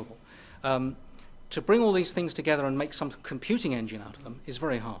doable. To bring all these things together and make some computing engine out of them is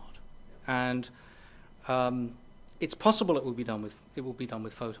very hard, and it's possible it will be done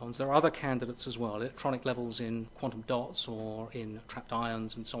with photons. There are other candidates as well, electronic levels in quantum dots or in trapped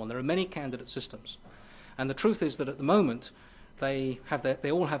ions and so on. There are many candidate systems. And the truth is that at the moment, they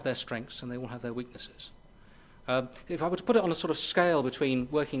all have their strengths and they all have their weaknesses. If I were to put it on a sort of scale between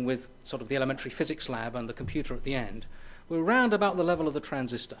working with sort of the elementary physics lab and the computer at the end, we're around about the level of the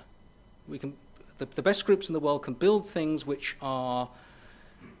transistor. The best groups in the world can build things which are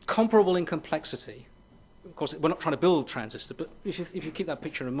comparable in complexity. Of course, we're not trying to build transistors, but if you keep that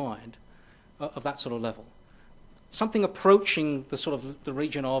picture in mind, of that sort of level, something approaching the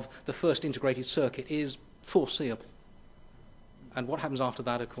region of the first integrated circuit is foreseeable. And what happens after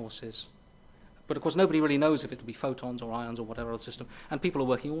that, of course, is... But, of course, nobody really knows if it will be photons or ions or whatever other system, and people are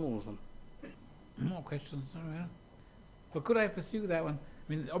working on all of them. More questions? Well, could I pursue that one?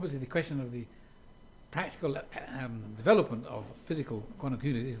 I mean, obviously, the question of the practical development of physical quantum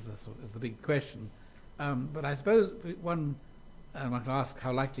computers is the big question. But I suppose one can ask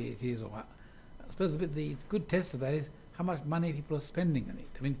how likely it is, or I suppose the good test of that is how much money people are spending on it.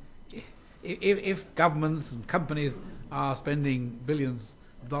 I mean, if governments and companies are spending billions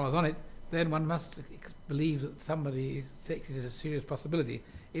of dollars on it, then one must believe that somebody takes it as a serious possibility.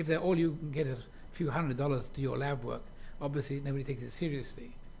 If all you can get is a few $100s to your lab work, obviously nobody takes it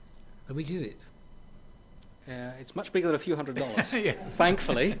seriously. So which is it? It's much bigger than a few $100s, yes.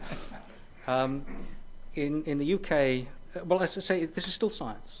 Thankfully. In the UK, well, as I say, this is still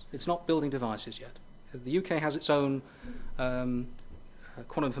science. It's not building devices yet. The UK has its own Quantum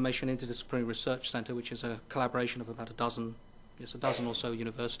Information Interdisciplinary Research Centre, which is a collaboration of about a dozen or so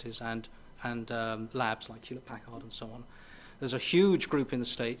universities and labs like Hewlett-Packard and so on. There's a huge group in the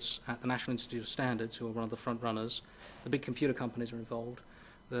States at the National Institute of Standards who are one of the front runners. The big computer companies are involved.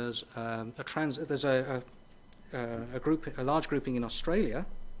 There's a large grouping in Australia,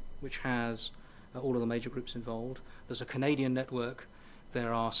 which has all of the major groups involved. There's a Canadian network.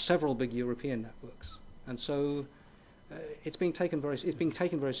 There are several big European networks, and so it's being taken very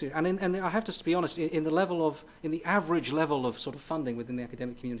seriously. And I have to be honest, in the average level of sort of funding within the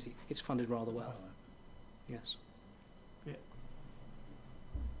academic community, it's funded rather well. Yes. Yeah.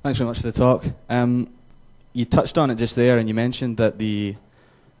 Thanks very much for the talk. You touched on it just there, and you mentioned that the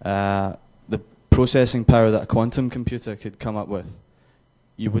processing power that a quantum computer could come up with,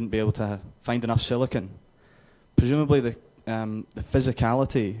 you wouldn't be able to find enough silicon. Presumably, the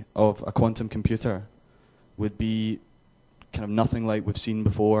physicality of a quantum computer would be kind of nothing like we've seen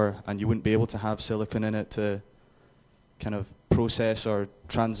before, and you wouldn't be able to have silicon in it to kind of process or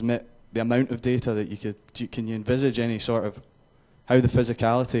transmit the amount of data that you could. Can you envisage any sort of how the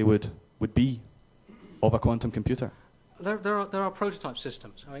physicality would be of a quantum computer? There are prototype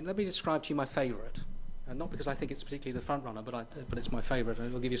systems. I mean, let me describe to you my favourite, and not because I think it's particularly the front runner, but it's my favourite, and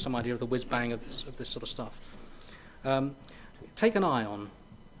it'll give you some idea of the whiz bang of this sort of stuff. Take an ion.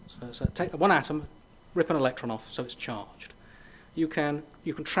 So take one atom, rip an electron off, so it's charged. You can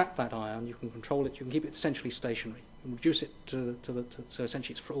trap that ion. You can control it. You can keep it essentially stationary. And reduce it so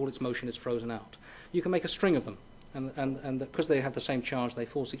essentially all its motion is frozen out. You can make a string of them, and because they have the same charge, they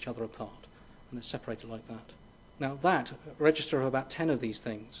force each other apart, and they're separated like that. Now that register of about 10 of these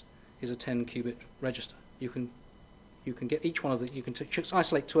things is a 10-qubit register. You can get each one of the, you can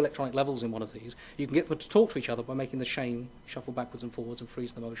isolate 2 electronic levels in one of these. You can get them to talk to each other by making the chain shuffle backwards and forwards and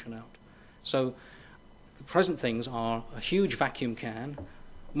freeze the motion out. So the present things are a huge vacuum can,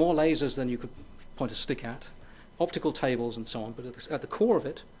 more lasers than you could point a stick at, optical tables and so on, but at the core of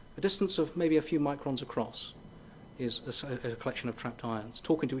it, a distance of maybe a few microns across, is a collection of trapped ions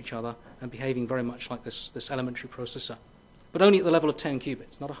talking to each other and behaving very much like this elementary processor, but only at the level of 10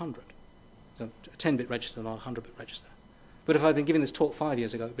 qubits, not 100. So a 10-bit register, not a 100-bit register. But if I'd been giving this talk 5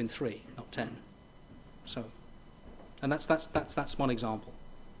 years ago, it would have been 3, not 10. So, and that's one example,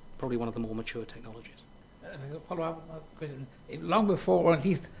 probably one of the more mature technologies. Follow up on that question. Long before, or at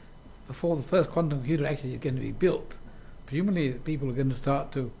least before the first quantum computer actually is going to be built, presumably people are going to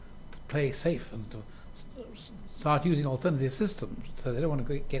start to play safe and to start using alternative systems, so they don't want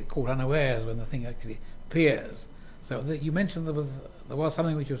to get caught unawares when the thing actually appears. So you mentioned there was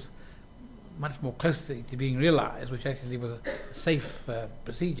something which was much more closely to being realized, which actually was a safe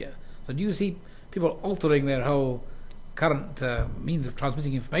procedure. So do you see people altering their whole current means of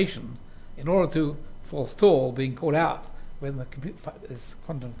transmitting information in order to forestall being caught out when this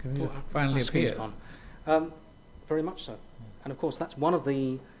quantum computer finally appears? Very much so. And of course that's one of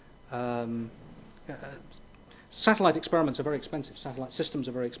the satellite experiments are very expensive. Satellite systems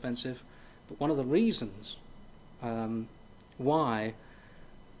are very expensive. But one of the reasons why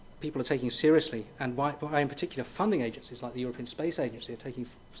people are taking seriously, and why in particular funding agencies like the European Space Agency are taking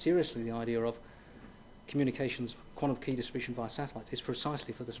seriously the idea of communications, quantum key distribution via satellites, is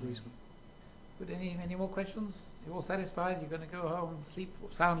precisely for this reason. Good. Any more questions? You all satisfied? You're going to go home, sleep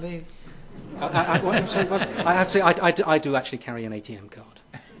soundly? I have to say, I do actually carry an ATM card.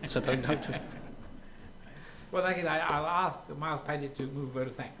 So don't. Well, I'll ask Miles Padgett to move over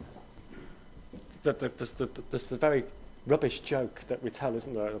to thanks. The very rubbish joke that we tell,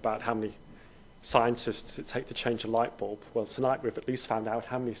 isn't there, about how many scientists it takes to change a light bulb. Well, tonight we've at least found out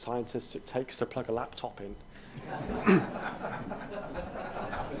how many scientists it takes to plug a laptop in.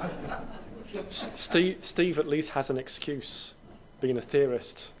 Steve at least has an excuse, being a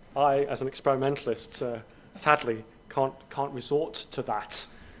theorist. I, as an experimentalist, sadly can't resort to that.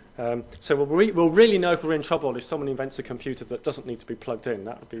 So we'll really know if we're in trouble if someone invents a computer that doesn't need to be plugged in.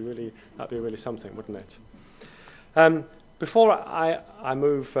 That'd be really something, wouldn't it? Before I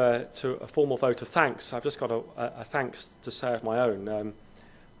move to a formal vote of thanks, I've just got a thanks to say of my own.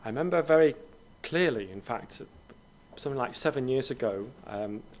 I remember very clearly, in fact, something like 7 years ago,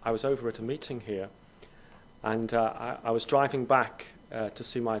 I was over at a meeting here, and I was driving back to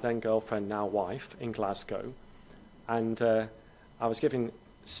see my then girlfriend, now wife, in Glasgow, and I was giving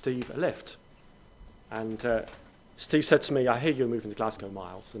Steve a lift. And Steve said to me, "I hear you're moving to Glasgow,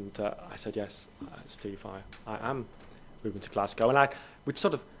 Miles." And I said, "Yes, Steve, I am moving to Glasgow." And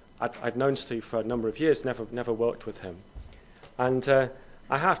I'd known Steve for a number of years, never worked with him. And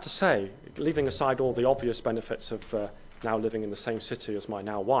I have to say, leaving aside all the obvious benefits of now living in the same city as my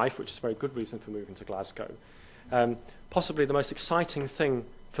now wife, which is a very good reason for moving to Glasgow, possibly the most exciting thing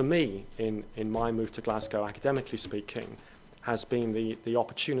for me in my move to Glasgow, academically speaking, has been the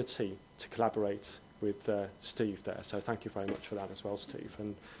opportunity to collaborate with Steve there. So thank you very much for that as well, Steve.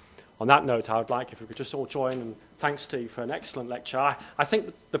 And on that note, I would like if we could just all join and thank Steve for an excellent lecture. I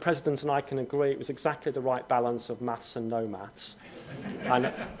think the President and I can agree it was exactly the right balance of maths and no maths.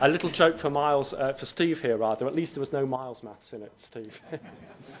 And a little joke for Miles, for Steve here rather, at least there was no Miles maths in it, Steve.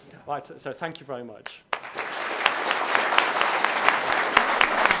 Right, so thank you very much.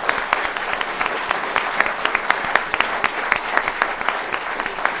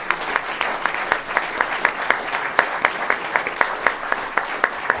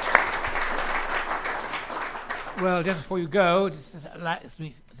 Well, just before you go, just like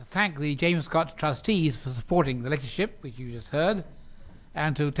to thank the James Scott trustees for supporting the lectureship, which you just heard,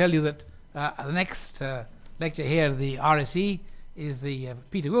 and to tell you that the next lecture here at the RSE is the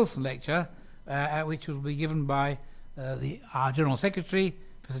Peter Wilson lecture, which will be given by our General Secretary,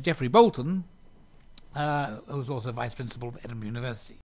 Professor Geoffrey Bolton, who's also Vice Principal of Edinburgh University.